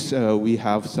between this, we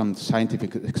have some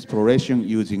scientific exploration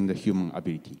using the human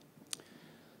ability.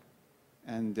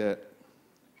 And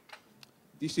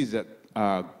this is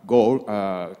a goal,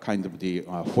 kind of the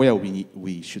where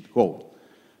we should go.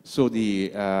 So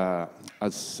the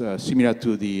as similar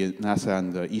to the NASA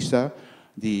and the ESA,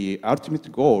 the ultimate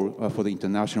goal for the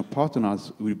international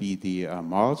partners will be the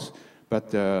Mars.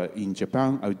 But in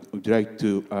Japan, I would like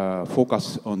to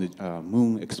focus on the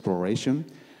moon exploration,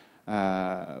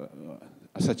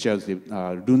 such as the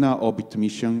lunar orbit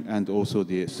mission and also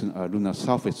the lunar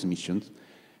surface missions.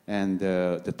 And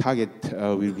the target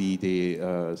will be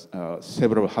the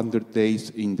several hundred days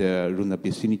in the lunar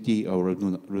vicinity or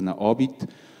lunar orbit,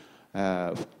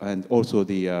 and also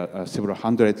the several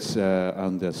hundreds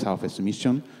on the surface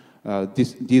mission.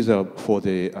 These are for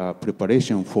the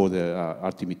preparation for the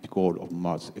ultimate goal of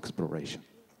Mars exploration.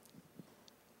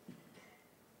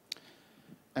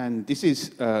 And this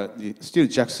is still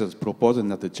JAXA's proposal,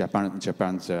 not the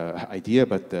Japan's idea,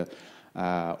 but the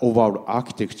overall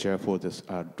architecture for this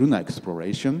lunar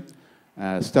exploration,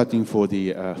 starting from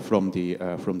the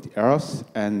Earth,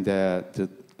 and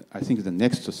I think the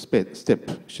next step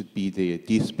should be the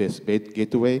Deep Space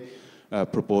Gateway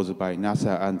proposed by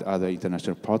NASA and other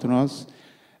international partners,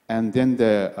 and then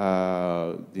the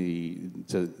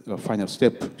final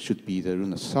step should be the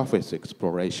lunar surface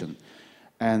exploration.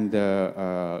 And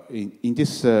in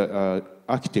this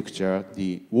architecture,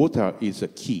 the water is a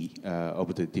key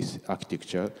of this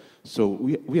architecture. So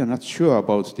we are not sure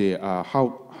about the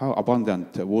how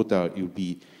abundant water will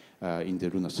be in the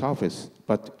lunar surface.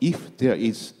 But if there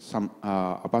is some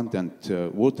abundant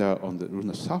water on the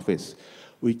lunar surface,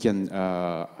 we can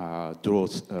draw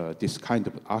this kind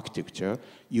of architecture,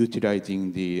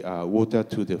 utilizing the water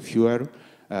to the fuel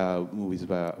with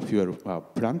the fuel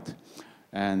plant,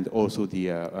 and also the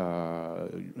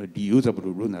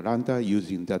reusable lunar lander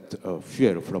using that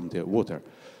fuel from the water.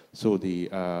 So the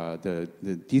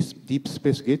Deep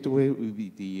Space Gateway will be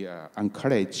the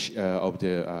anchorage of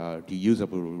the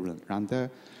reusable lunar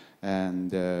lander,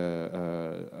 and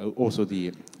also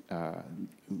the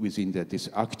within this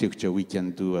architecture we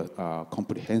can do a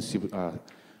comprehensive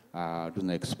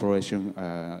lunar exploration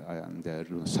and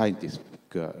lunar scientific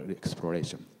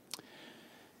exploration.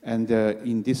 And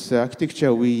in this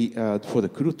architecture, we, for the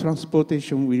crew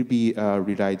transportation, will be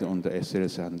relied on the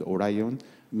SLS and Orion,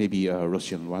 maybe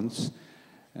Russian ones.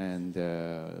 And,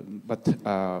 but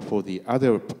for the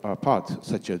other part,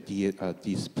 such as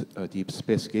Deep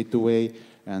Space Gateway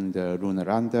and lunar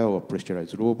lander or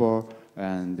pressurized rover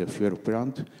and the fuel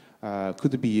plant,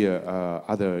 could be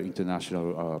other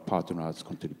international partners'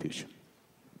 contribution.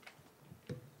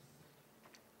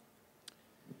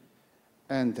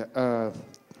 And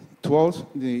towards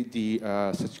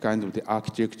such kind of the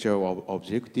architecture of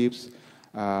objectives,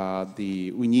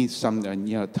 we need some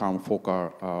near-term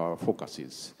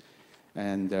focuses.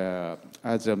 And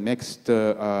as a next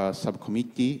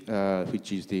subcommittee,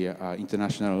 which is the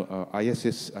International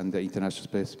ISS and the International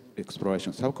Space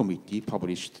Exploration Subcommittee,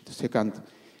 published the second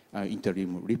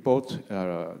interim report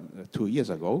 2 years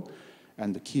ago.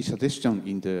 And the key suggestion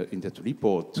in that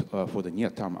report for the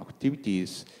near-term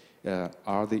activities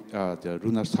are the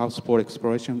lunar South Pole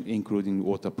exploration, including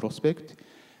water prospect,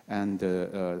 and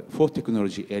for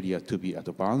technology area to be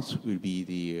advanced will be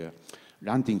the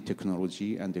landing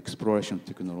technology and exploration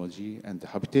technology and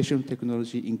habitation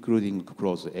technology, including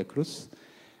closed eclipse,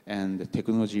 and the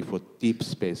technology for deep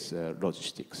space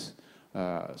logistics.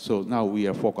 So now we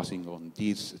are focusing on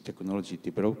these technology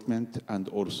development and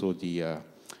also the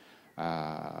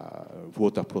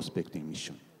water prospecting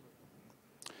mission.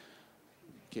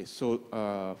 Okay, so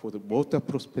for the water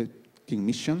shifting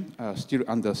mission, still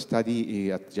under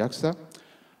study at JAXA.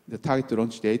 The target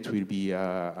launch date will be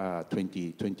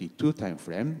 2022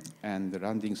 timeframe, and the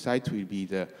landing site will be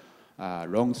the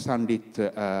long sunlit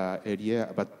area,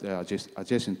 but just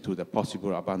adjacent to the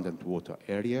possible abundant water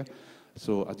area.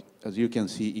 So as you can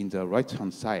see in the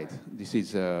right-hand side, this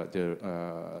is the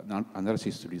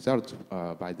analysis result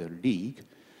by the league.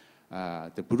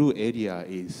 The blue area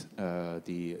is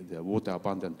the water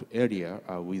abundant area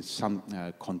with some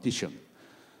condition.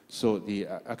 So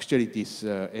actually this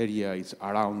area is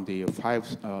around the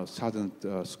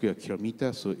 5,000 square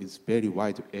kilometers, so it's very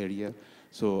wide area.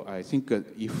 So I think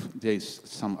if there is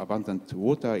some abundant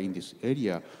water in this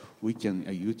area, we can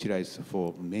utilize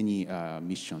for many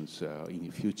missions in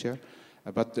the future.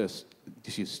 But this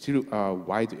is still a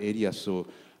wide area, so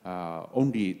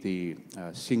only the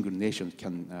single nation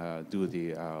can do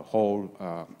the whole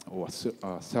or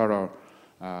thorough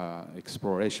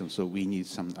exploration. So we need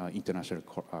some international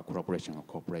collaboration or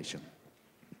cooperation.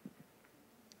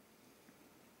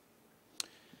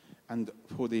 And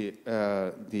for the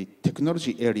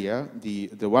technology area,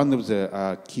 the one of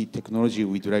the key technology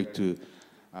we'd like to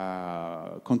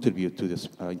contribute to this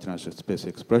international space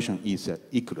exploration is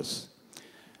ICLUS.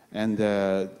 And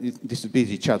this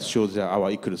basic chart shows our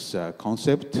ICLUS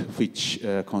concept, which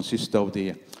consists of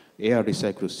the air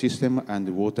recycle system and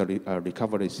water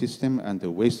recovery system and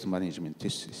the waste management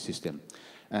system.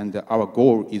 And our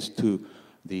goal is to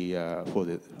for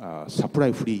the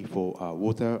supply free for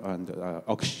water and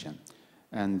oxygen.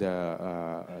 And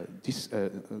this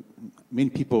many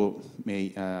people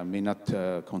may not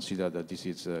consider that this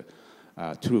is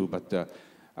true, but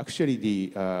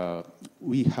actually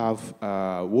we have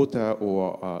water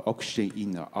or oxygen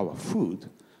in our food,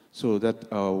 so that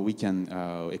we can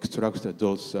extract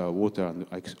those water and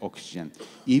oxygen,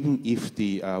 even if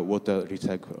the water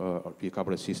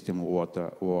recovery system or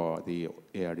the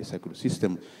air recycle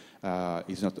system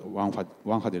is not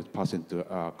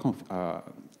 100%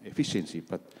 efficiency,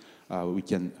 but we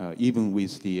can, even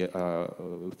with the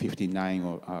 59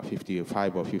 or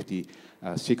 55 or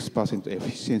 56%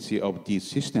 efficiency of this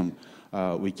system,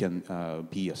 we can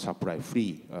be supply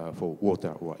free for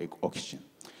water or oxygen.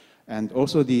 And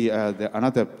also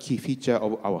another key feature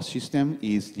of our system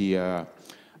is the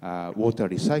water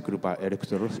recycled by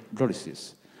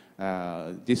electrolysis.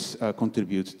 This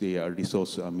contributes the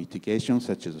resource mitigation,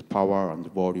 such as power and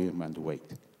volume and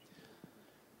weight.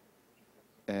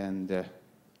 And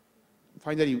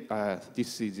finally,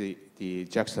 this is the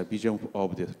JAXA vision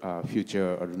of the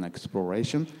future lunar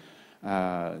exploration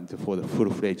for the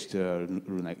full-fledged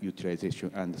lunar utilization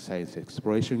and science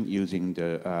exploration using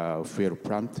the fuel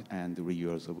plant and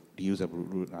reusable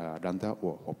lander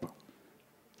or hopper.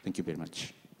 Thank you very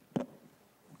much.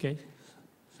 Okay,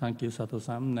 thank you,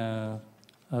 Sato-san.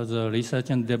 As a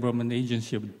research and development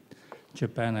agency of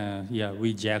Japan,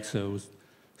 we JAXA was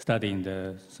studying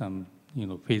some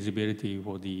feasibility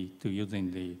for to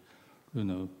using the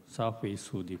surface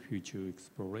for the future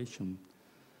exploration.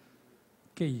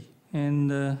 Okay,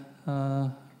 and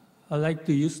I'd like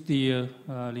to use the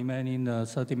remaining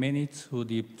 30 minutes for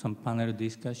some panel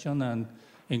discussion and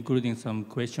including some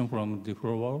questions from the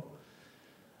floor.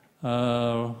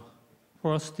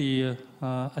 First,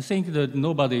 I think that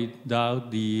nobody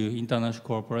doubt the international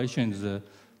cooperation is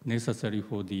necessary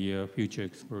for the future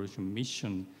exploration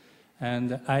mission.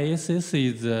 And ISS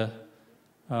is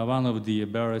one of the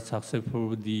very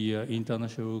successful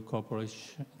international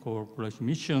cooperation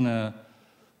mission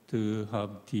to have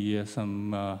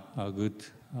some good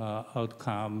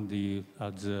outcome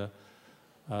as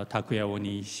Takuya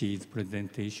Onishi's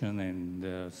presentation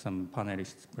and some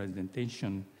panelists'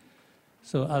 presentation.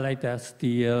 So I'd like to ask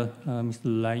Mr.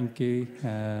 Lange,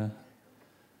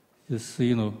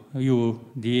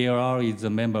 DLR is a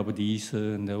member of the ISA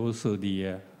and also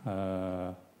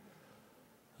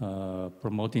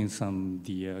promoting some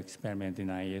experiment in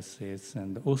ISS,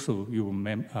 and also you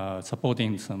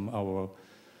supporting some our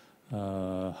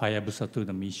Hayabusa to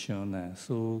the mission.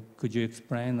 So could you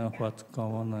explain what's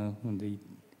going on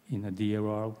in the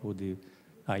DLR for the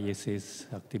ISS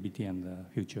activity and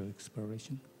future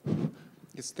exploration?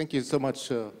 Yes, thank you so much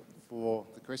for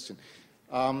the question.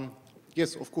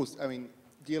 Yes, of course. I mean,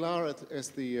 DLR as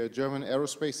the German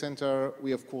Aerospace Center,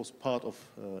 we of course part of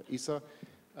ESA,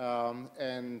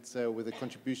 and with the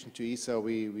contribution to ESA,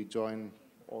 we join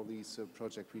all these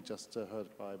projects we just heard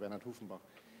by Bernhard Hufenbach.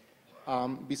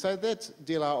 Besides that,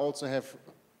 DLR also have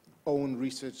own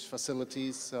research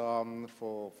facilities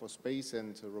for space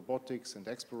and robotics and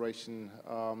exploration.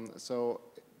 So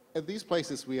at these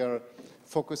places, we are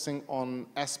focusing on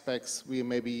aspects we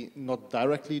maybe not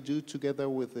directly do together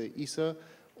with the ESA,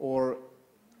 or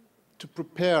to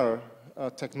prepare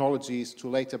technologies to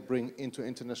later bring into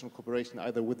international cooperation,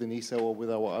 either within ESA or with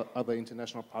our other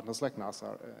international partners like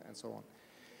NASA and so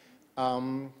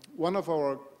on. One of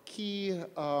our key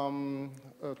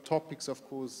topics, of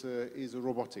course, is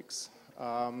robotics.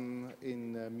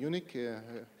 In Munich,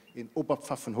 in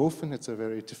Oberpfaffenhofen, it's a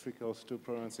very difficult to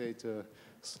pronounce,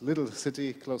 little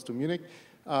city close to Munich.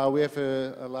 We have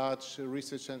a large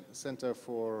research center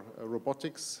for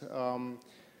robotics,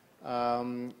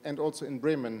 and also in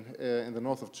Bremen, in the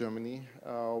north of Germany,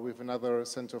 we have another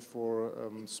center for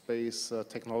space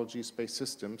technology, space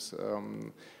systems,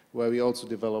 where we also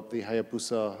develop the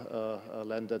Hayabusa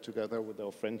lander together with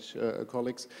our French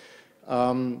colleagues.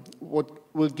 What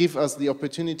will give us the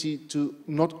opportunity to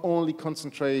not only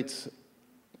concentrate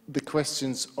the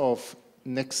questions of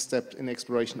next step in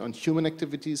exploration on human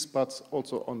activities, but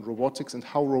also on robotics and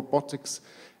how robotics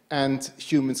and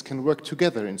humans can work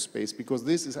together in space, because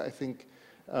this is, I think,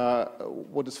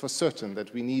 what is for certain,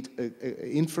 that we need an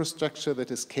infrastructure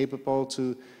that is capable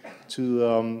to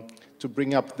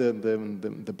bring up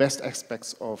the best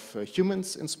aspects of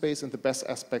humans in space and the best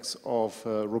aspects of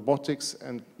robotics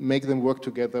and make them work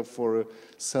together for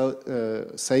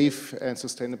a safe and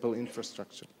sustainable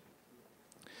infrastructure.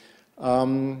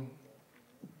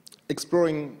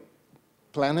 Exploring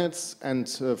planets and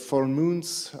foreign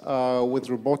moons with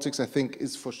robotics, I think,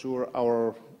 is for sure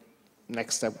our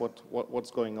next step,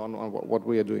 what's going on what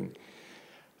we are doing.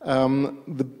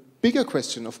 The bigger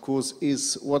question, of course,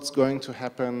 is what's going to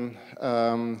happen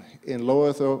in low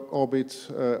Earth orbit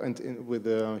and with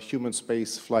human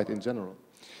space flight in general.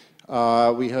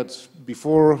 We heard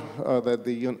before that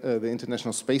the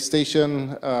International Space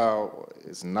Station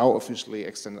is now officially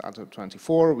extended until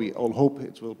 2024. We all hope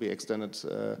it will be extended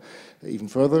even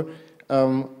further.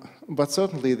 But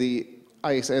certainly the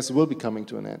ISS will be coming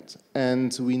to an end.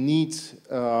 And we need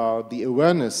the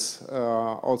awareness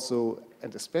also,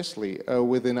 and especially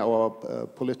within our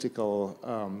political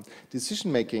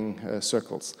decision-making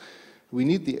circles. We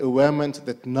need the awareness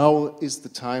that now is the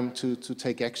time to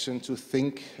take action, to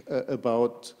think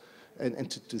about and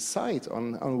to decide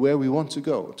on where we want to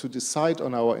go, to decide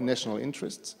on our national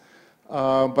interests,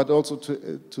 but also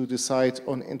to decide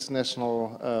on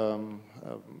international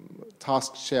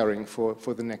task sharing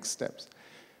for the next steps.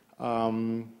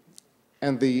 And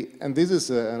this is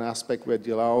an aspect where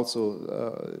DLR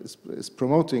also is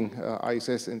promoting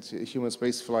ISS and human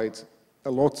spaceflight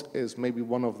a lot, as maybe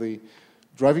one of the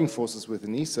driving forces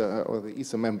within ESA or the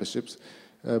ESA memberships,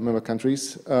 member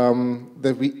countries,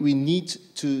 that we need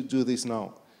to do this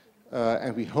now.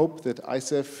 And we hope that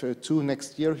ISEF2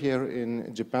 next year here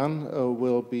in Japan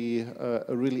will be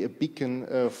really a beacon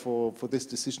for this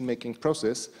decision-making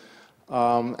process.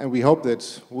 And we hope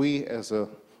that we, as a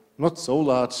not so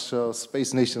large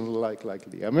space nation like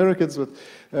the Americans, but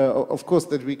of course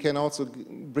that we can also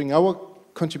bring our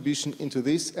contribution into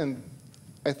this. And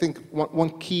I think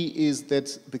one key is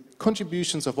that the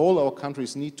contributions of all our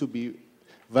countries need to be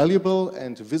valuable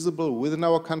and visible within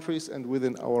our countries and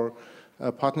within our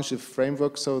partnership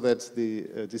framework, so that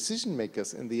the decision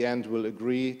makers in the end will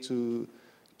agree to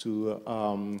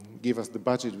give us the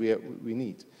budget we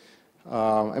need.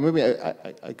 And maybe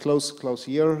I close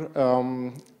here,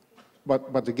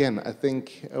 but again, I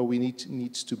think we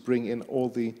need to bring in all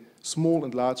the small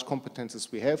and large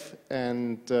competences we have,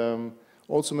 and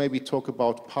also maybe talk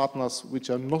about partners which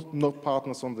are not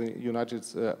partners on the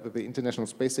the International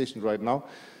Space Station right now,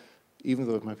 even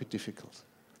though it might be difficult.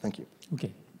 Thank you.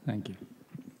 Okay, thank you.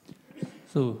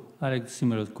 So I have a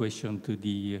similar question to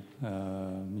the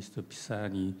Mr.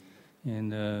 Pisani.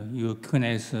 And your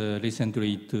CNES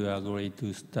recently agreed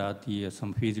to start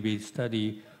some feasibility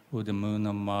study for the Moon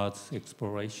and Mars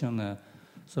exploration.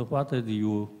 So what is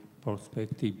your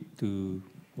perspective to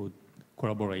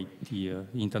collaborate the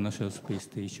International Space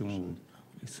Station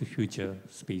with future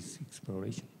space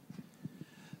exploration?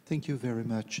 Thank you very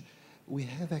much. We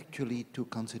have actually to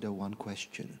consider one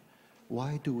question.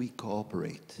 Why do we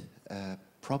cooperate?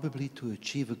 Probably to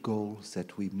achieve goals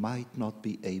that we might not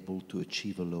be able to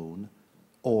achieve alone,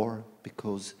 or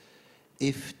because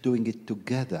if doing it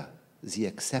together, the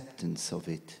acceptance of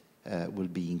it will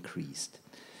be increased.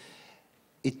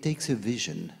 It takes a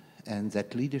vision, and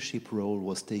that leadership role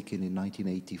was taken in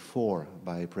 1984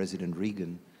 by President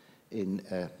Reagan in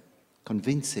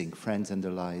convincing friends and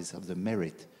allies of the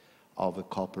merit of a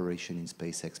cooperation in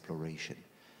space exploration.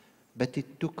 But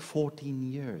it took 14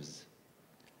 years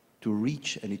to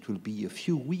reach, and it will be a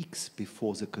few weeks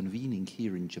before the convening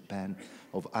here in Japan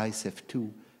of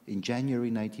ISEF2 in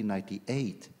January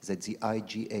 1998 that the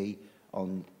IGA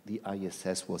on the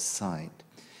ISS was signed.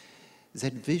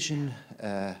 That vision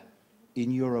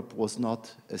in Europe was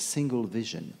not a single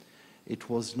vision. It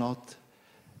was not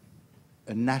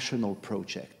a national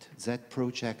project. That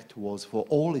project was for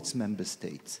all its member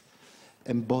states,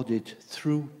 embodied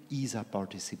through ESA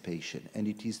participation. And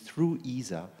it is through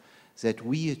ESA that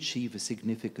we achieve a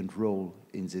significant role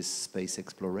in this space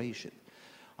exploration.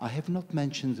 I have not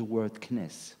mentioned the word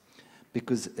CNES,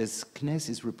 because as CNES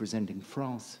is representing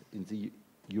France in the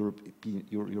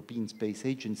European Space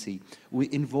Agency, we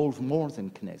involve more than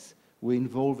CNES. We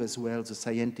involve as well the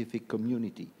scientific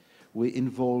community. We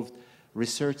involve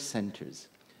research centers.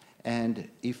 And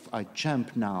if I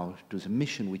jump now to the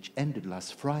mission which ended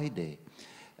last Friday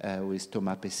with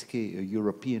Thomas Pesquet, a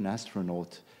European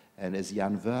astronaut, and as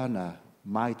Jan Werner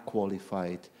might qualify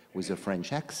it with a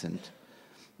French accent,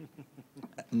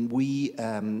 we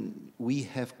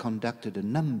have conducted a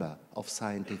number of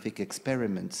scientific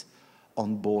experiments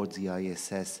on board the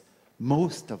ISS,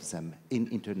 most of them in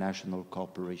international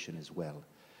cooperation as well.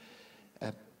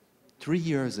 3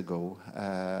 years ago,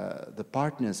 the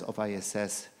partners of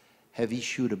ISS have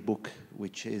issued a book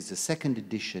which is the second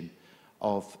edition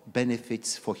of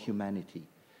Benefits for Humanity.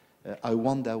 I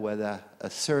wonder whether a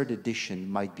third edition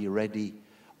might be ready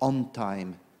on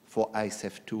time for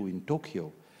ISF2 in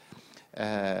Tokyo.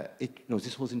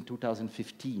 This was in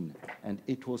 2015, and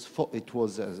it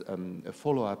was a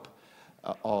follow-up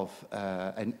of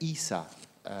an ESA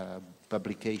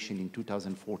publication in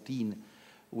 2014,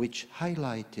 which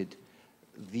highlighted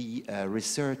the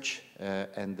research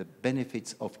and the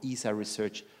benefits of ESA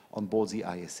research on board the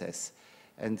ISS.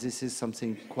 And this is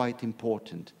something quite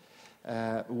important.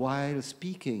 While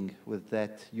speaking with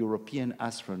that European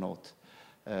astronaut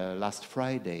last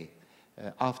Friday,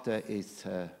 after his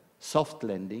soft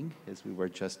landing, as we were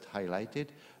just highlighted,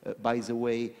 by the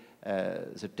way,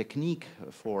 the technique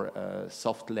for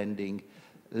soft landing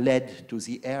led to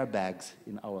the airbags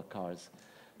in our cars.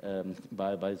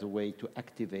 By the way, to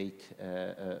activate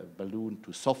a balloon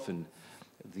to soften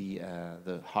the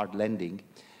hard landing.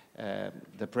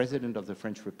 The President of the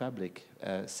French Republic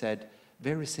said,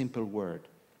 very simple word,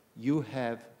 you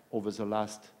have, over the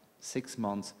last 6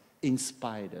 months,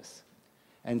 inspired us.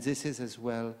 And this is as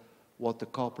well what the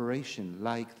cooperation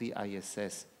like the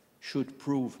ISS should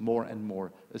prove more and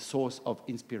more, a source of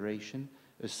inspiration,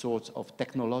 a source of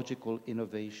technological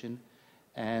innovation,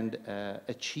 and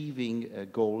achieving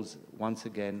goals, once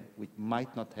again, we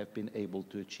might not have been able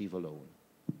to achieve alone.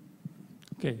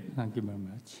 Okay, thank you very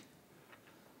much.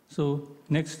 So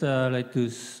next, I'd like to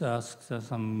ask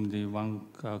one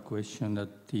question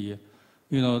that the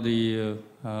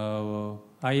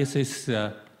ISS is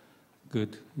a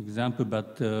good example,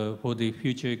 but for the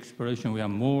future exploration, we have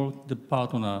more the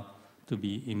partner to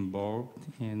be involved,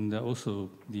 and also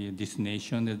the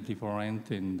destination is different,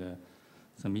 and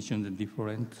the mission is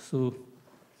different. So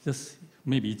just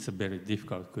maybe it's a very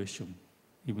difficult question,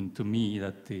 even to me,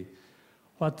 that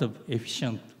what an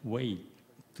efficient way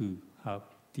to have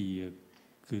the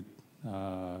good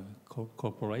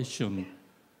cooperation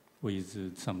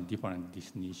with some different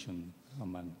destination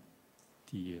among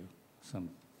the some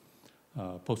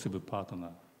possible partner.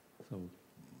 So,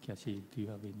 Cassie, do you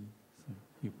have any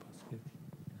new perspective?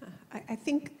 I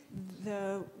think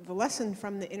the lesson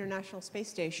from the International Space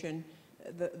Station,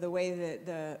 the way that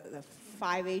the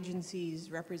 5 agencies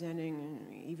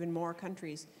representing even more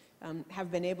countries have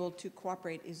been able to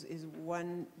cooperate is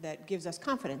one that gives us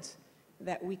confidence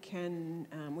that we can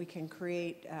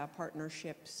create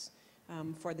partnerships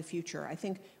for the future. I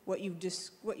think what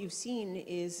you've seen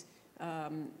is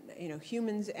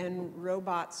humans and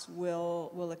robots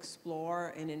will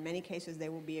explore, and in many cases they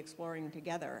will be exploring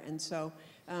together. And so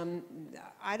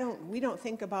we don't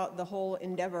think about the whole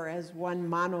endeavor as one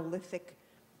monolithic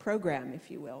program,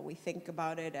 if you will. We think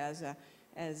about it as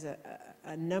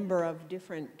a number of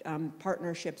different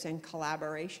partnerships and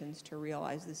collaborations to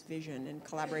realize this vision, and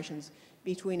collaborations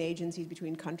between agencies,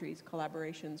 between countries,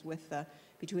 collaborations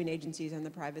between agencies and the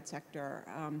private sector.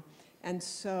 And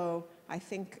so I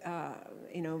think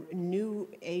new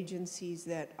agencies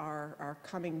that are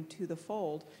coming to the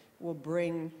fold will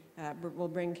bring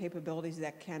capabilities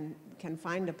that can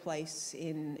find a place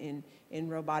in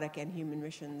robotic and human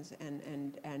missions,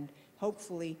 and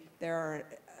hopefully there are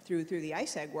through the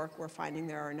ISEG work, we're finding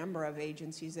there are a number of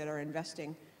agencies that are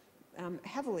investing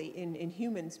heavily in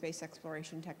human space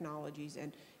exploration technologies,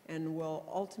 and will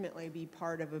ultimately be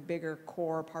part of a bigger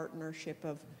core partnership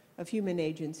of human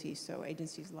agencies. So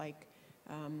agencies like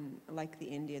the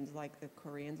Indians, like the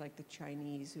Koreans, like the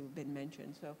Chinese who have been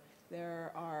mentioned. So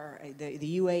there are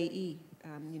the UAE,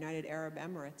 United Arab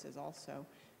Emirates, is also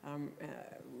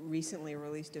recently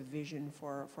released a vision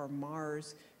for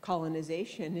Mars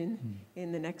colonization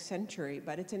in the next century.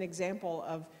 But it's an example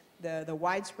of the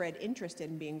widespread interest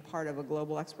in being part of a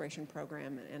global exploration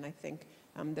program, and I think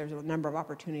there's a number of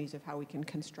opportunities of how we can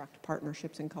construct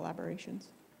partnerships and collaborations.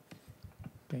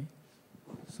 Okay.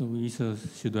 So we also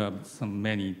should have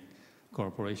many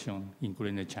cooperation,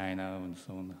 including China and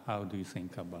so on. How do you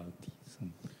think about this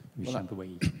efficient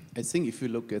way? I think if you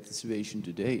look at the situation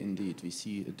today, indeed, we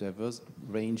see a diverse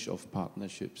range of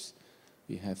partnerships.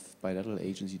 We have bilateral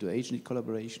agency-to-agency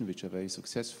collaboration, which are very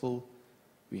successful.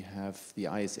 We have the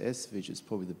ISS, which is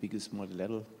probably the biggest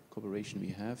multilateral cooperation we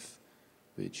have,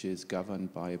 which is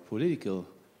governed by a political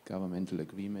governmental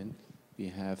agreement. We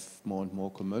have more and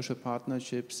more commercial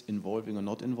partnerships involving or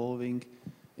not involving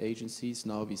agencies.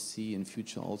 Now we see in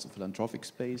future also philanthropic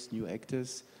space, new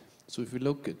actors. So if we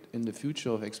look at in the future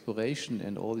of exploration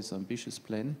and all this ambitious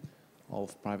plan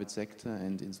of private sector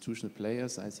and institutional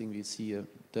players, I think we see a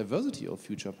diversity of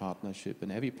future partnership,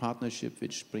 and every partnership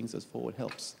which brings us forward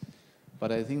helps.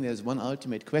 But I think there's one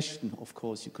ultimate question, of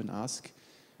course, you can ask.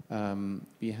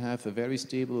 We have a very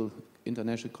stable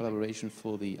international collaboration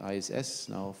for the ISS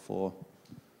now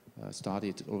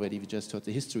started already. We just taught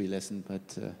the history lesson,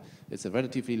 but it's a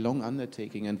relatively long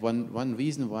undertaking. And one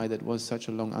reason why that was such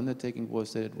a long undertaking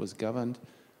was that it was governed,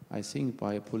 I think,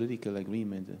 by a political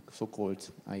agreement, a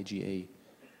so-called IGA.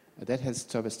 That has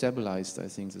stabilized, I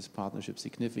think, this partnership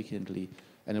significantly.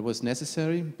 And it was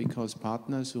necessary because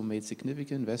partners who made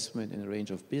significant investment in a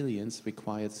range of billions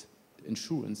required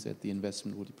insurance that the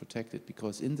investment would be protected,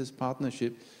 because in this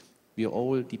partnership, we are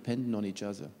all dependent on each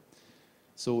other.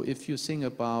 So if you think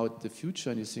about the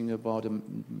future and you think about a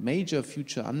major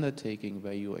future undertaking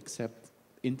where you accept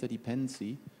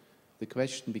interdependency, the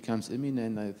question becomes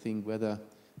imminent, I think, whether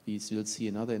we will see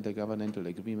another intergovernmental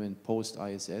agreement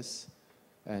post-ISS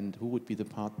and who would be the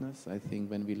partners. I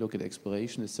think when we look at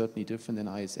exploration, it's certainly different than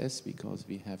ISS because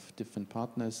we have different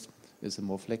partners. It's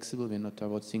more flexible. We're not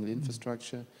about single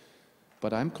infrastructure.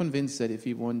 But I'm convinced that if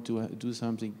we want to do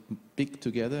something big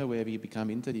together where we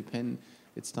become interdependent,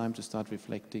 it's time to start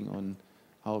reflecting on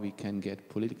how we can get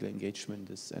political engagement.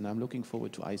 And I'm looking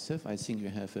forward to ISEF. I think we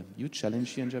have a huge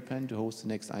challenge here in Japan to host the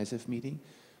next ISEF meeting.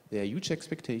 There are huge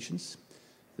expectations.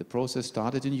 The process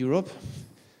started in Europe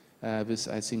with,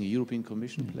 I think, the European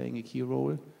Commission playing a key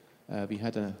role. We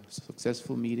had a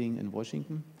successful meeting in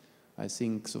Washington. I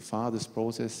think so far this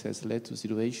process has led to a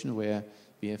situation where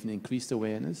we have an increased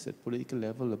awareness at political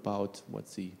level about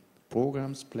what the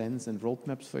programs, plans, and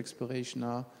roadmaps for exploration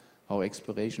are, how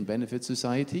exploration benefits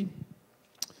society.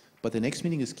 But the next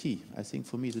meeting is key. I think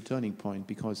for me it's a turning point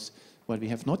because what we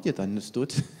have not yet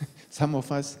understood, some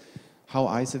of us, how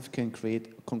ISEF can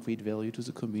create concrete value to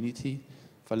the community.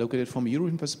 If I look at it from a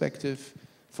European perspective,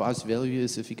 for us value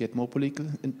is if we get more political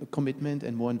commitment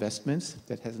and more investments.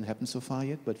 That hasn't happened so far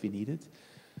yet, but we need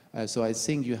it. So I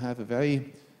think you have a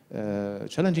very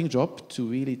challenging job to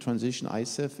really transition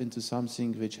ISEF into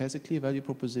something which has a clear value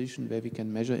proposition where we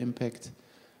can measure impact.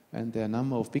 And there are a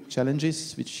number of big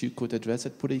challenges which you could address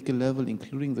at political level,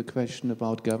 including the question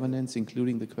about governance,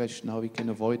 including the question how we can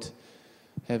avoid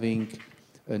having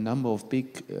a number of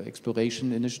big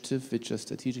exploration initiatives which are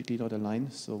strategically not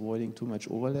aligned, so avoiding too much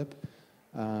overlap.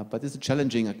 But it's a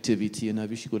challenging activity, and I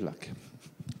wish you good luck.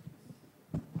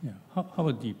 Yeah. How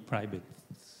about the private?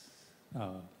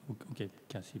 Okay,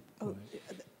 Cassie.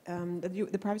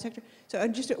 The private sector. So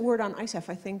just a word on ISEF.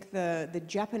 I think the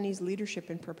Japanese leadership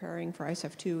in preparing for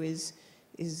ISEF 2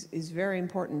 is very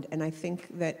important, and I think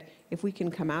that if we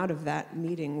can come out of that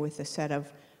meeting with a set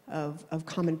of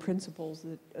common principles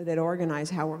that organize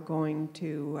how we're going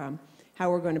to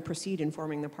proceed in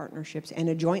forming the partnerships, and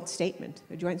a joint statement.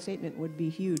 A joint statement would be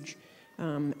huge.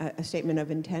 A statement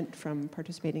of intent from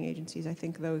participating agencies. I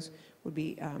think those would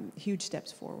be huge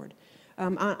steps forward.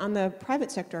 On the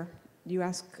private sector, you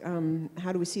ask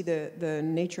how do we see the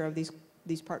nature of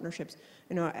these partnerships?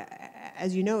 You know,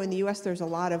 as you know, in the U.S. there's a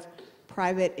lot of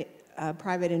private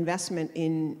investment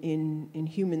in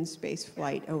human space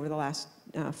flight over the last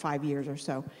 5 years or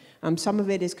so. Some of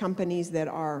it is companies that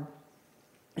are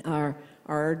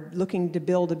looking to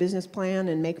build a business plan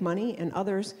and make money, and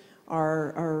others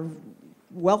are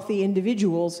wealthy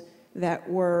individuals that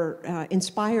were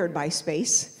inspired by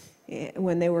space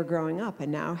when they were growing up and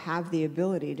now have the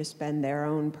ability to spend their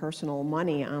own personal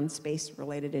money on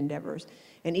space-related endeavors.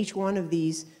 And each one of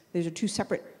these, these are two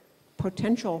separate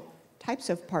potential types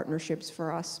of partnerships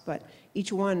for us, but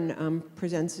each one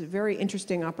presents very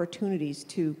interesting opportunities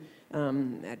to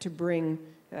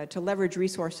leverage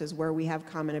resources where we have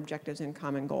common objectives and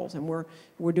common goals. And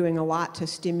we're doing a lot to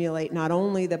stimulate not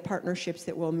only the partnerships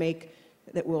that will make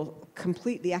that will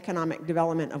complete the economic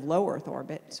development of low Earth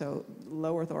orbit. So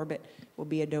low Earth orbit will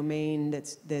be a domain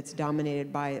that's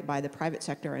dominated by the private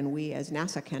sector, and we as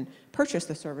NASA can purchase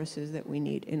the services that we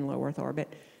need in low Earth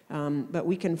orbit. But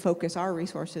we can focus our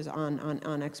resources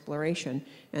on exploration,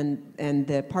 and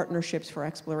the partnerships for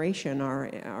exploration are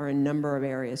in a number of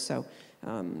areas. So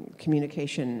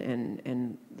communication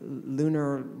and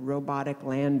lunar robotic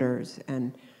landers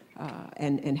and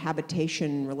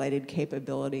habitation-related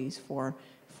capabilities for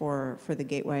the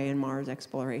Gateway and Mars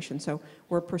exploration. So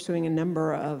we're pursuing a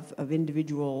number of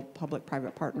individual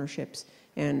public-private partnerships,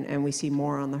 and we see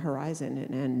more on the horizon,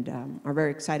 and are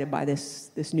very excited by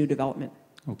this new development.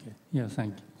 Okay. Yeah,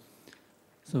 thank you.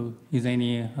 So is there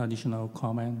any additional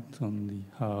comment on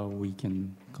how we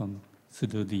can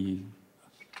consider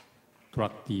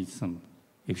some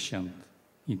efficient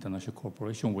international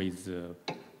cooperation with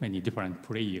many different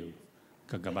players,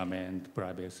 government,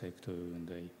 private sector, and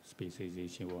the space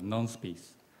agency or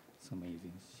non-space some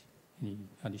agency. Any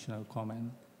additional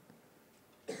comment?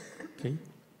 Okay.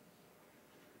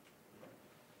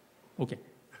 Okay.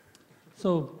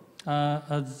 So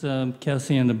as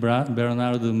Kelsey and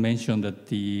Bernhard mentioned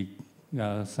that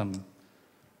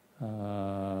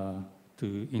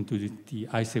into the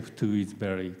ISF2 is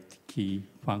very key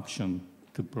function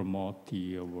to promote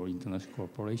the international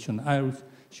cooperation. I'll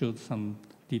show some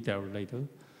detail later.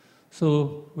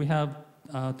 So we have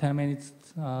 10 minutes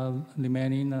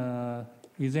remaining.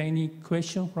 Is there any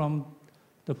question from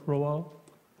the floor?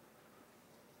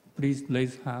 Please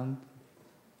raise hand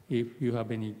if you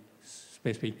have any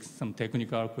specific, some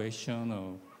technical question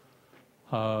or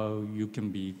how you can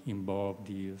be involved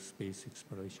in space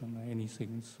exploration or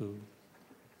anything. So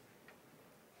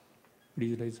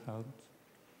please raise hand.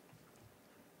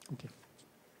 Okay.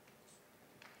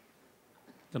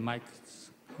 The mic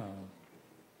is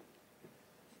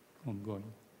ongoing.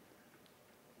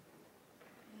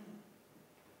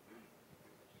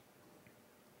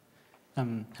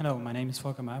 Hello, my name is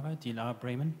Volker Maurer, DLR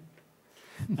Bremen.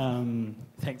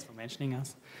 Thanks for mentioning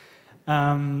us.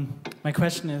 My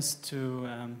question is to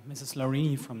Mrs.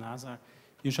 Laurini from NASA.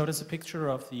 You showed us a picture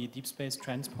of the deep space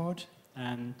transport,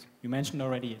 and you mentioned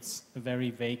already it's a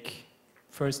very vague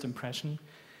first impression.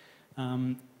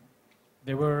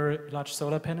 There were large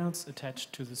solar panels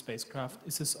attached to the spacecraft.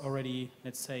 Is this already,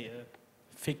 let's say, a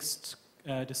fixed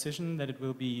decision that it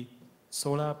will be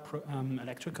solar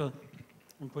electrical,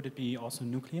 or could it be also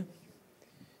nuclear?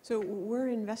 So we're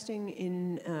investing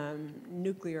in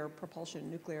nuclear propulsion,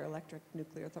 nuclear electric,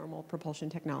 nuclear thermal propulsion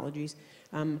technologies.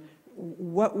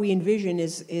 What we envision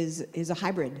is a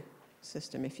hybrid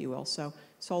system, if you will. So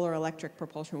solar electric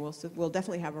propulsion will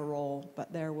definitely have a role,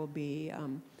 but there will be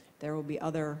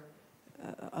other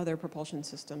propulsion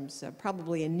systems,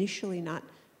 probably initially not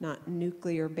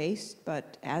nuclear based,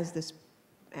 but as this,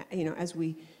 as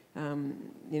we.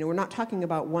 We're not talking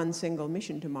about one single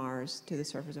mission to Mars, to the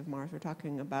surface of Mars. We're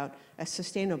talking about a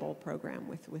sustainable program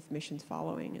with missions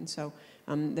following. And so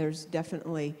there's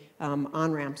definitely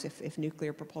on-ramps if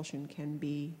nuclear propulsion can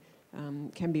be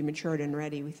matured and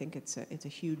ready. We think it's a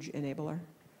huge enabler.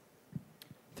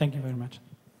 Thank you very much.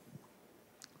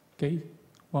 Okay,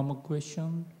 one more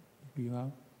question if you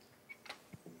have.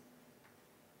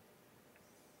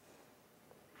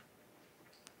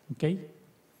 Okay.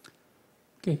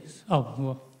 Okay. Oh,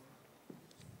 well,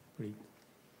 please.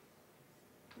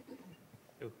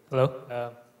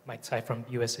 Hello, Mike Tsai from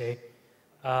USA.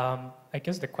 I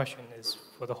guess the question is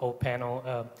for the whole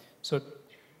panel. So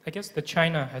I guess that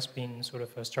China has been sort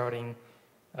of starting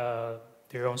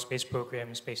their own space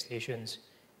program, space stations.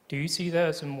 Do you see that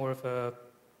as a more of a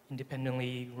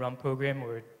independently run program,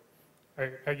 or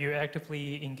are you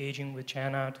actively engaging with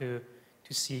China to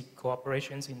seek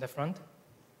cooperations in the front?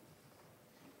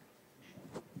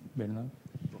 Bernhard?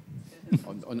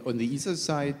 On the ESA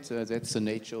side, that's the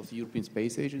nature of the European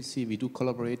Space Agency. We do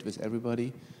collaborate with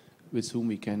everybody with whom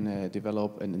we can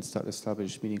develop and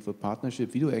establish meaningful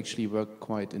partnership. We do actually work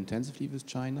quite intensively with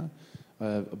China,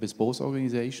 with both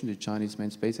organizations, the Chinese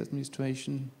Manned Space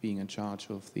Administration being in charge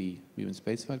of the Human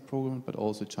Spaceflight Program, but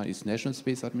also Chinese National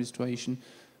Space Administration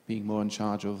being more in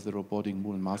charge of the robotic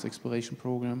Moon and Mars exploration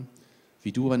program.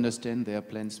 We do understand their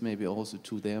plans maybe also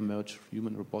to merge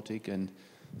human robotic and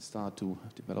start to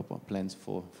develop our plans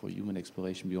for human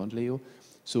exploration beyond LEO.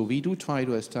 So we do try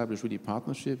to establish really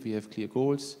partnership. We have clear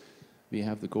goals. We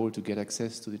have the goal to get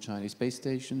access to the Chinese space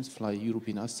stations, fly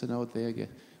European astronauts there,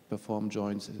 perform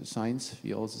joint science.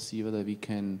 We also see whether we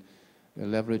can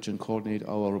leverage and coordinate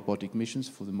our robotic missions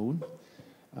for the moon.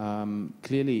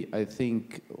 Clearly, I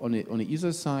think on the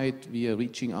ESA side, we are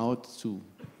reaching out to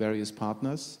various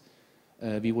partners.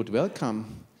 We would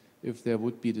welcome if there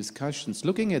would be discussions,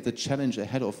 looking at the challenge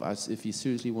ahead of us if we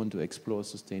seriously want to explore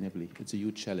sustainably. It's a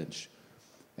huge challenge.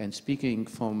 And speaking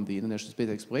from the International Space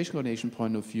Exploration Coordination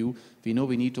point of view, we know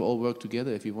we need to all work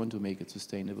together if we want to make it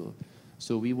sustainable.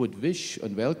 So we would wish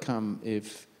and welcome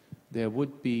if there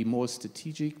would be more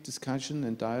strategic discussion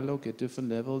and dialogue at different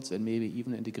levels, and maybe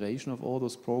even integration of all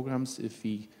those programs if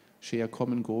we share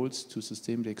common goals to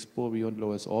sustainably explore beyond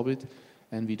low Earth orbit.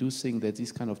 And we do think that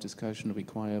these kind of discussions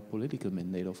require political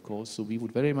mandate, of course. So we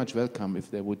would very much welcome if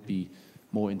there would be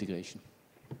more integration.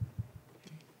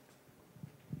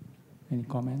 Any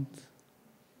comments?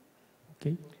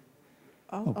 Okay.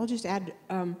 I'll just add,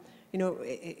 you know,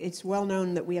 it's well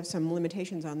known that we have some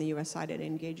limitations on the U.S. side at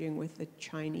engaging with the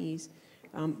Chinese,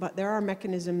 but there are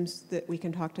mechanisms that we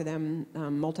can talk to them,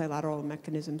 multilateral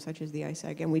mechanisms such as the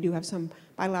ISEG, and we do have some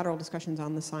bilateral discussions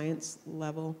on the science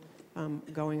level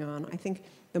going on. I think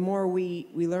the more we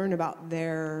learn about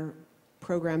their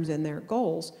programs and their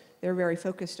goals, they're very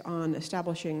focused on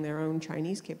establishing their own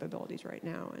Chinese capabilities right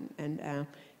now,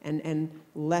 and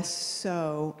less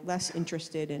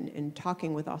interested in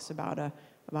talking with us about a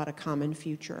common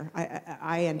future.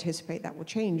 I anticipate that will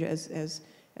change as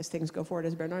things go forward.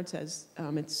 As Bernhard says,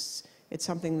 it's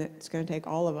something that's going to take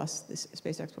all of us, this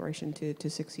space exploration, to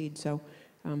succeed. So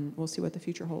we'll see what the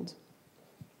future holds.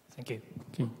 Thank you.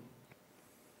 Okay.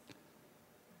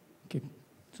 Okay.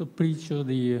 So please show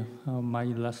the my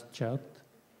last chart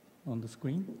on the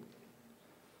screen.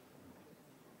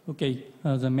 Okay,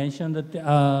 as I mentioned,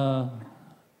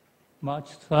 March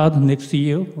 3rd next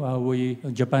year,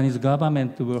 Japanese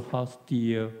government will host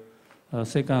the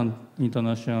second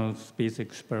International Space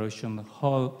Exploration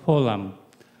Forum.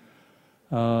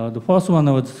 The first one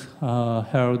was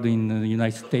held in the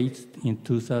United States in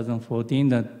 2014.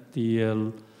 That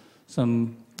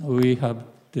we have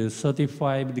the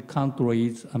 35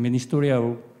 countries,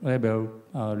 ministerial level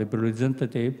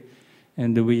representative,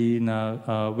 and we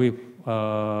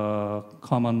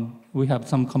have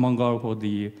some common goal for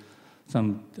the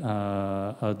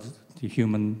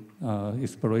human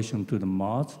exploration to the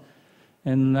Mars.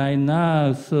 And right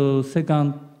now, so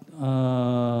second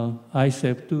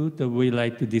ISTS2 that we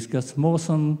like to discuss more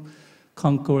some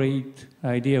concrete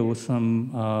idea or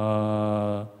some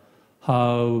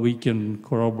how we can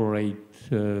collaborate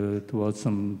towards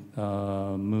some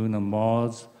Moon and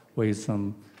Mars with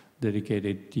some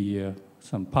dedicated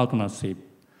some partnership.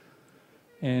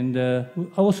 And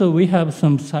also we have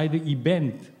some side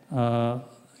event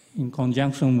in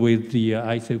conjunction with the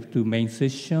ISTS2 main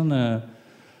session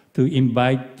to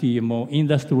invite the more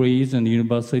industries and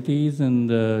universities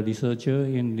and researchers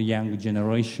in the young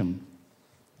generation.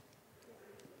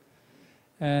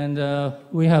 And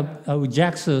we have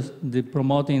JAXA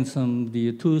promoting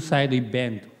the two-side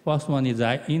event. First one is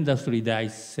the Industry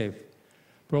ISEF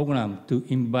program to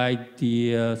invite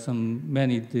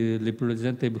many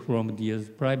representatives from the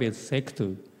private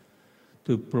sector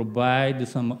to provide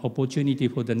some opportunity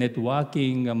for the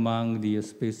networking among the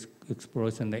space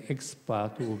explorers and the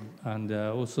experts, and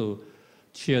also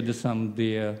share some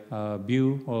their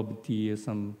view of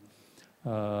some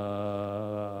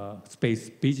space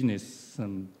business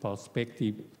and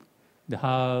perspective,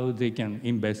 how they can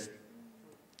invest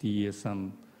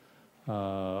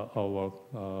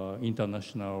our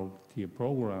international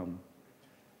program,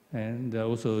 and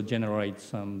also generate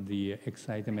the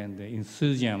excitement, the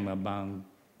enthusiasm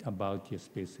about the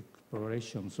space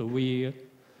exploration. So we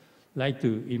like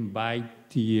to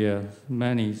invite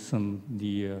many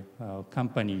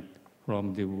companies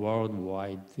from the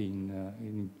worldwide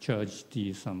in charge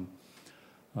some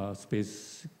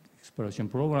space exploration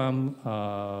program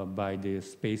by the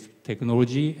space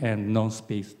technology and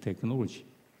non-space technology.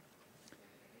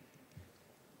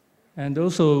 And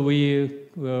also we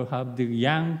will have the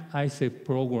Young ISEF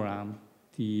program.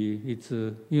 It's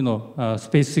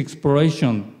space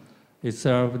exploration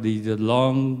itself, the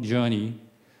long journey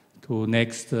to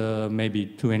next maybe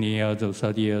 20 years or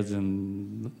 30 years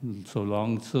and so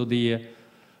long. So the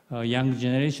young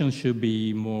generation should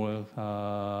be more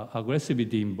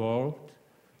aggressively involved.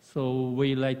 So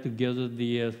we like to gather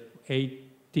the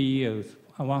 80 or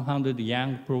 100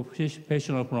 young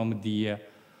professionals from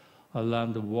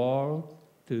around the world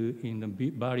in the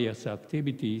various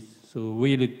activities. So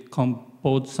we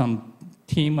compose some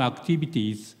team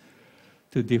activities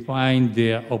to define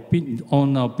their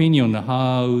own opinion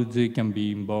how they can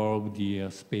be involved in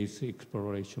the space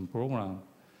exploration program.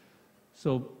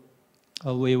 So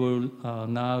we will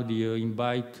now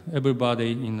invite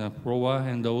everybody in the floor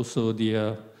and also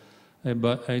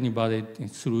anybody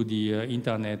through the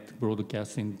internet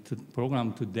broadcasting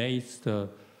program today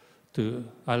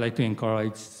I'd like to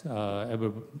encourage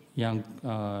every young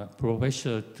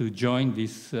professor to join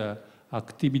this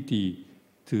activity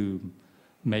to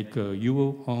make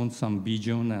your own some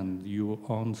vision and your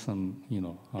own some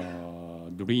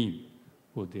dream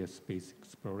for their space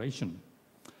exploration.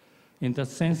 In that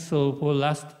sense, so for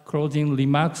last closing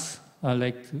remarks, I'd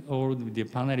like all the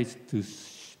panelists to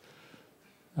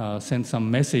send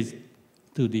some message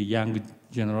to the young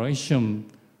generation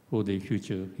for the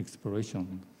future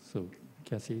exploration. So,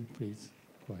 Cassie, please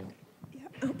go ahead. Yeah.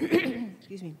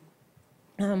 Excuse me.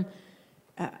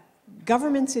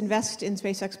 Governments invest in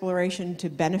space exploration to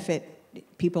benefit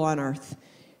people on Earth.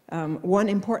 One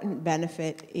important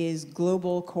benefit is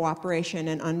global cooperation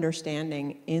and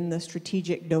understanding in the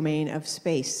strategic domain of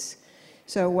space.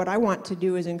 So what I want to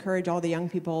do is encourage all the young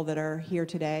people that are here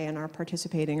today and are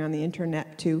participating on the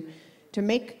internet to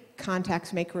make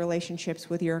contacts, make relationships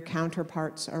with your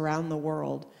counterparts around the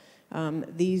world.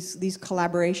 These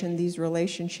collaboration, these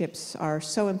relationships are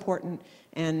so important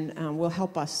and will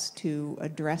help us to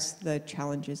address the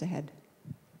challenges ahead.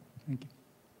 Thank you.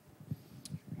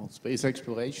 Well, space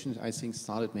exploration, I think,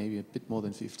 started maybe a bit more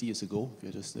than 50 years ago.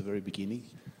 We're just at the very beginning.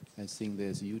 I think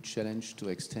there's a huge challenge to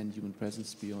extend human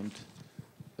presence beyond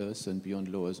Earth and beyond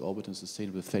low Earth orbit in a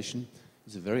sustainable fashion.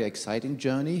 It's a very exciting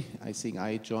journey. I think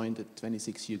I joined it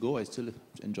 26 years ago. I still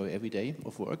enjoy every day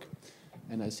of work.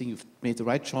 And I think you've made the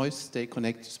right choice. Stay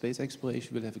connected to space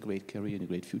exploration. We'll have a great career and a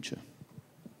great future.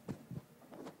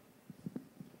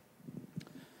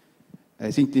 I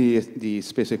think the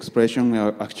space exploration,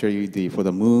 actually for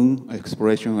the moon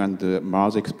exploration and the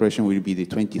Mars exploration will be the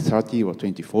 2030 or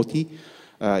 2040.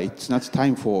 It's not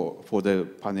time for the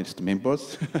panelist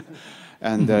members.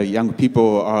 And young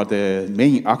people are the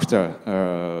main actor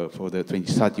for the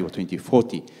 2030 or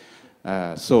 2040.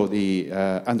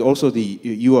 And also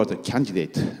you are the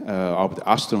candidate of the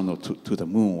astronaut to the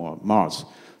moon or Mars.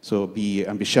 So be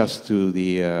ambitious to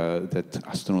that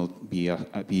astronaut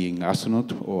being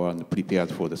astronaut or prepared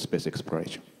for the space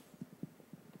exploration.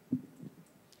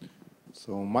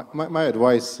 So my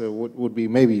advice would be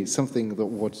maybe something that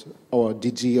what our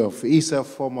DG of ESA,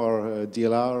 former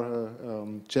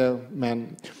DLR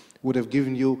chairman, would have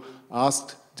given you: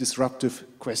 asked disruptive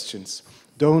questions.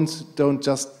 Don't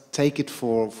just take it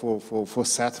for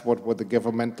set what the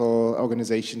governmental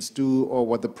organizations do or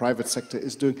what the private sector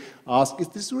is doing. Ask, is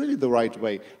this really the right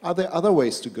way? Are there other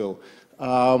ways to go?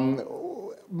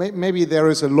 Maybe there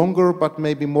is a longer but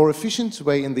maybe more efficient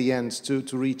way in the end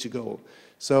to reach a goal.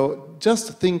 So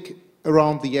just think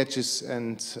around the edges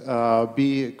and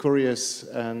be curious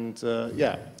and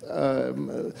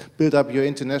build up your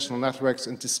international networks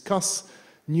and discuss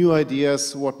new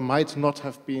ideas, what might not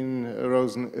have been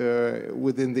arisen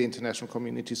within the international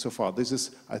community so far. This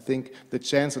is, I think, the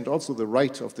chance and also the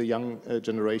right of the young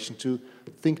generation to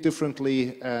think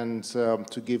differently and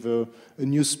to give a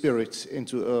new spirit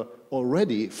into a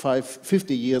already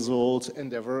 50 years old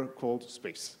endeavor called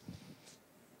space.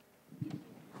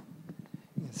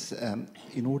 Yes,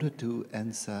 in order to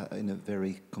answer in a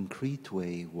very concrete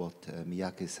way what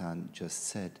Miyake-san just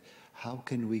said, how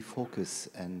can we focus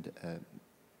and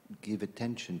give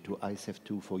attention to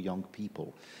ISF2 for young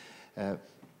people?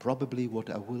 Probably what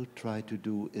I will try to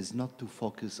do is not to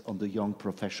focus on the young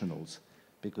professionals,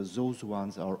 because those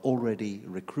ones are already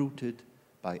recruited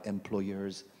by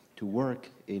employers to work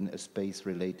in a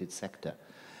space-related sector.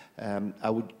 I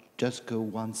would just go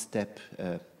one step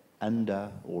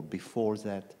under or before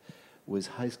that with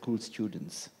high school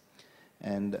students.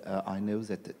 And I know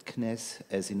that at CNES,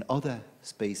 as in other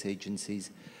space agencies,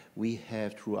 we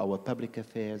have, through our public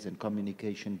affairs and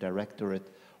communication directorate,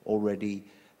 already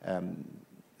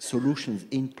solutions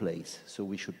in place. So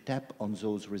we should tap on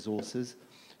those resources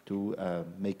to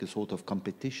make a sort of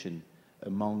competition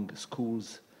among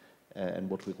schools and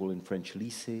what we call in French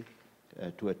lycée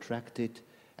to attract it.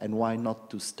 And why not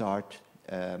to start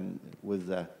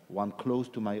with one close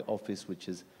to my office, which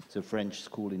is the French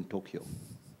school in Tokyo.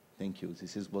 Thank you.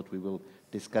 This is what we will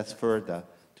discuss further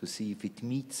to see if it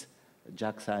meets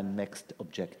JAXA and next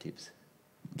objectives.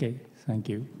 Okay, thank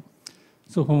you.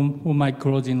 So for my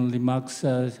closing remarks,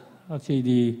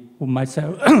 actually for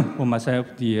myself,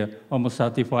 almost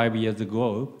 35 years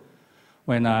ago,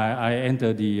 when I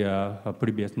entered the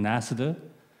previous NASA,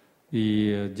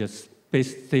 the just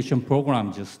space station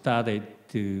program just started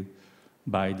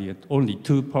by only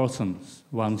two persons,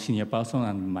 one senior person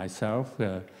and myself.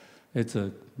 It's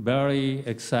a very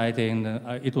exciting,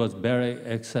 it was very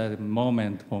exciting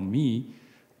moment for me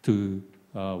to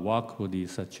work with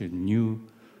such a new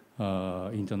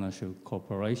international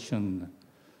cooperation.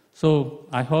 So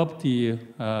I hope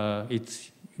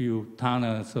it's you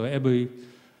turn, so every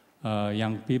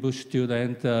young people,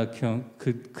 students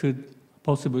could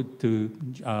possible to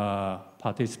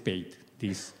participate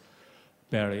this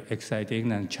very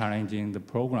exciting and challenging the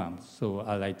program. So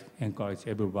I like to encourage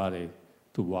everybody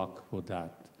to work for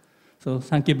that. So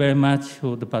thank you very much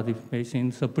for the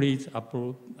participation. So please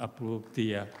approve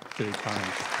the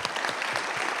comments.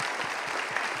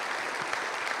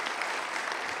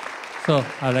 So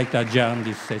I'd like to adjourn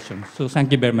this session. So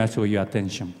thank you very much for your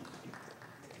attention.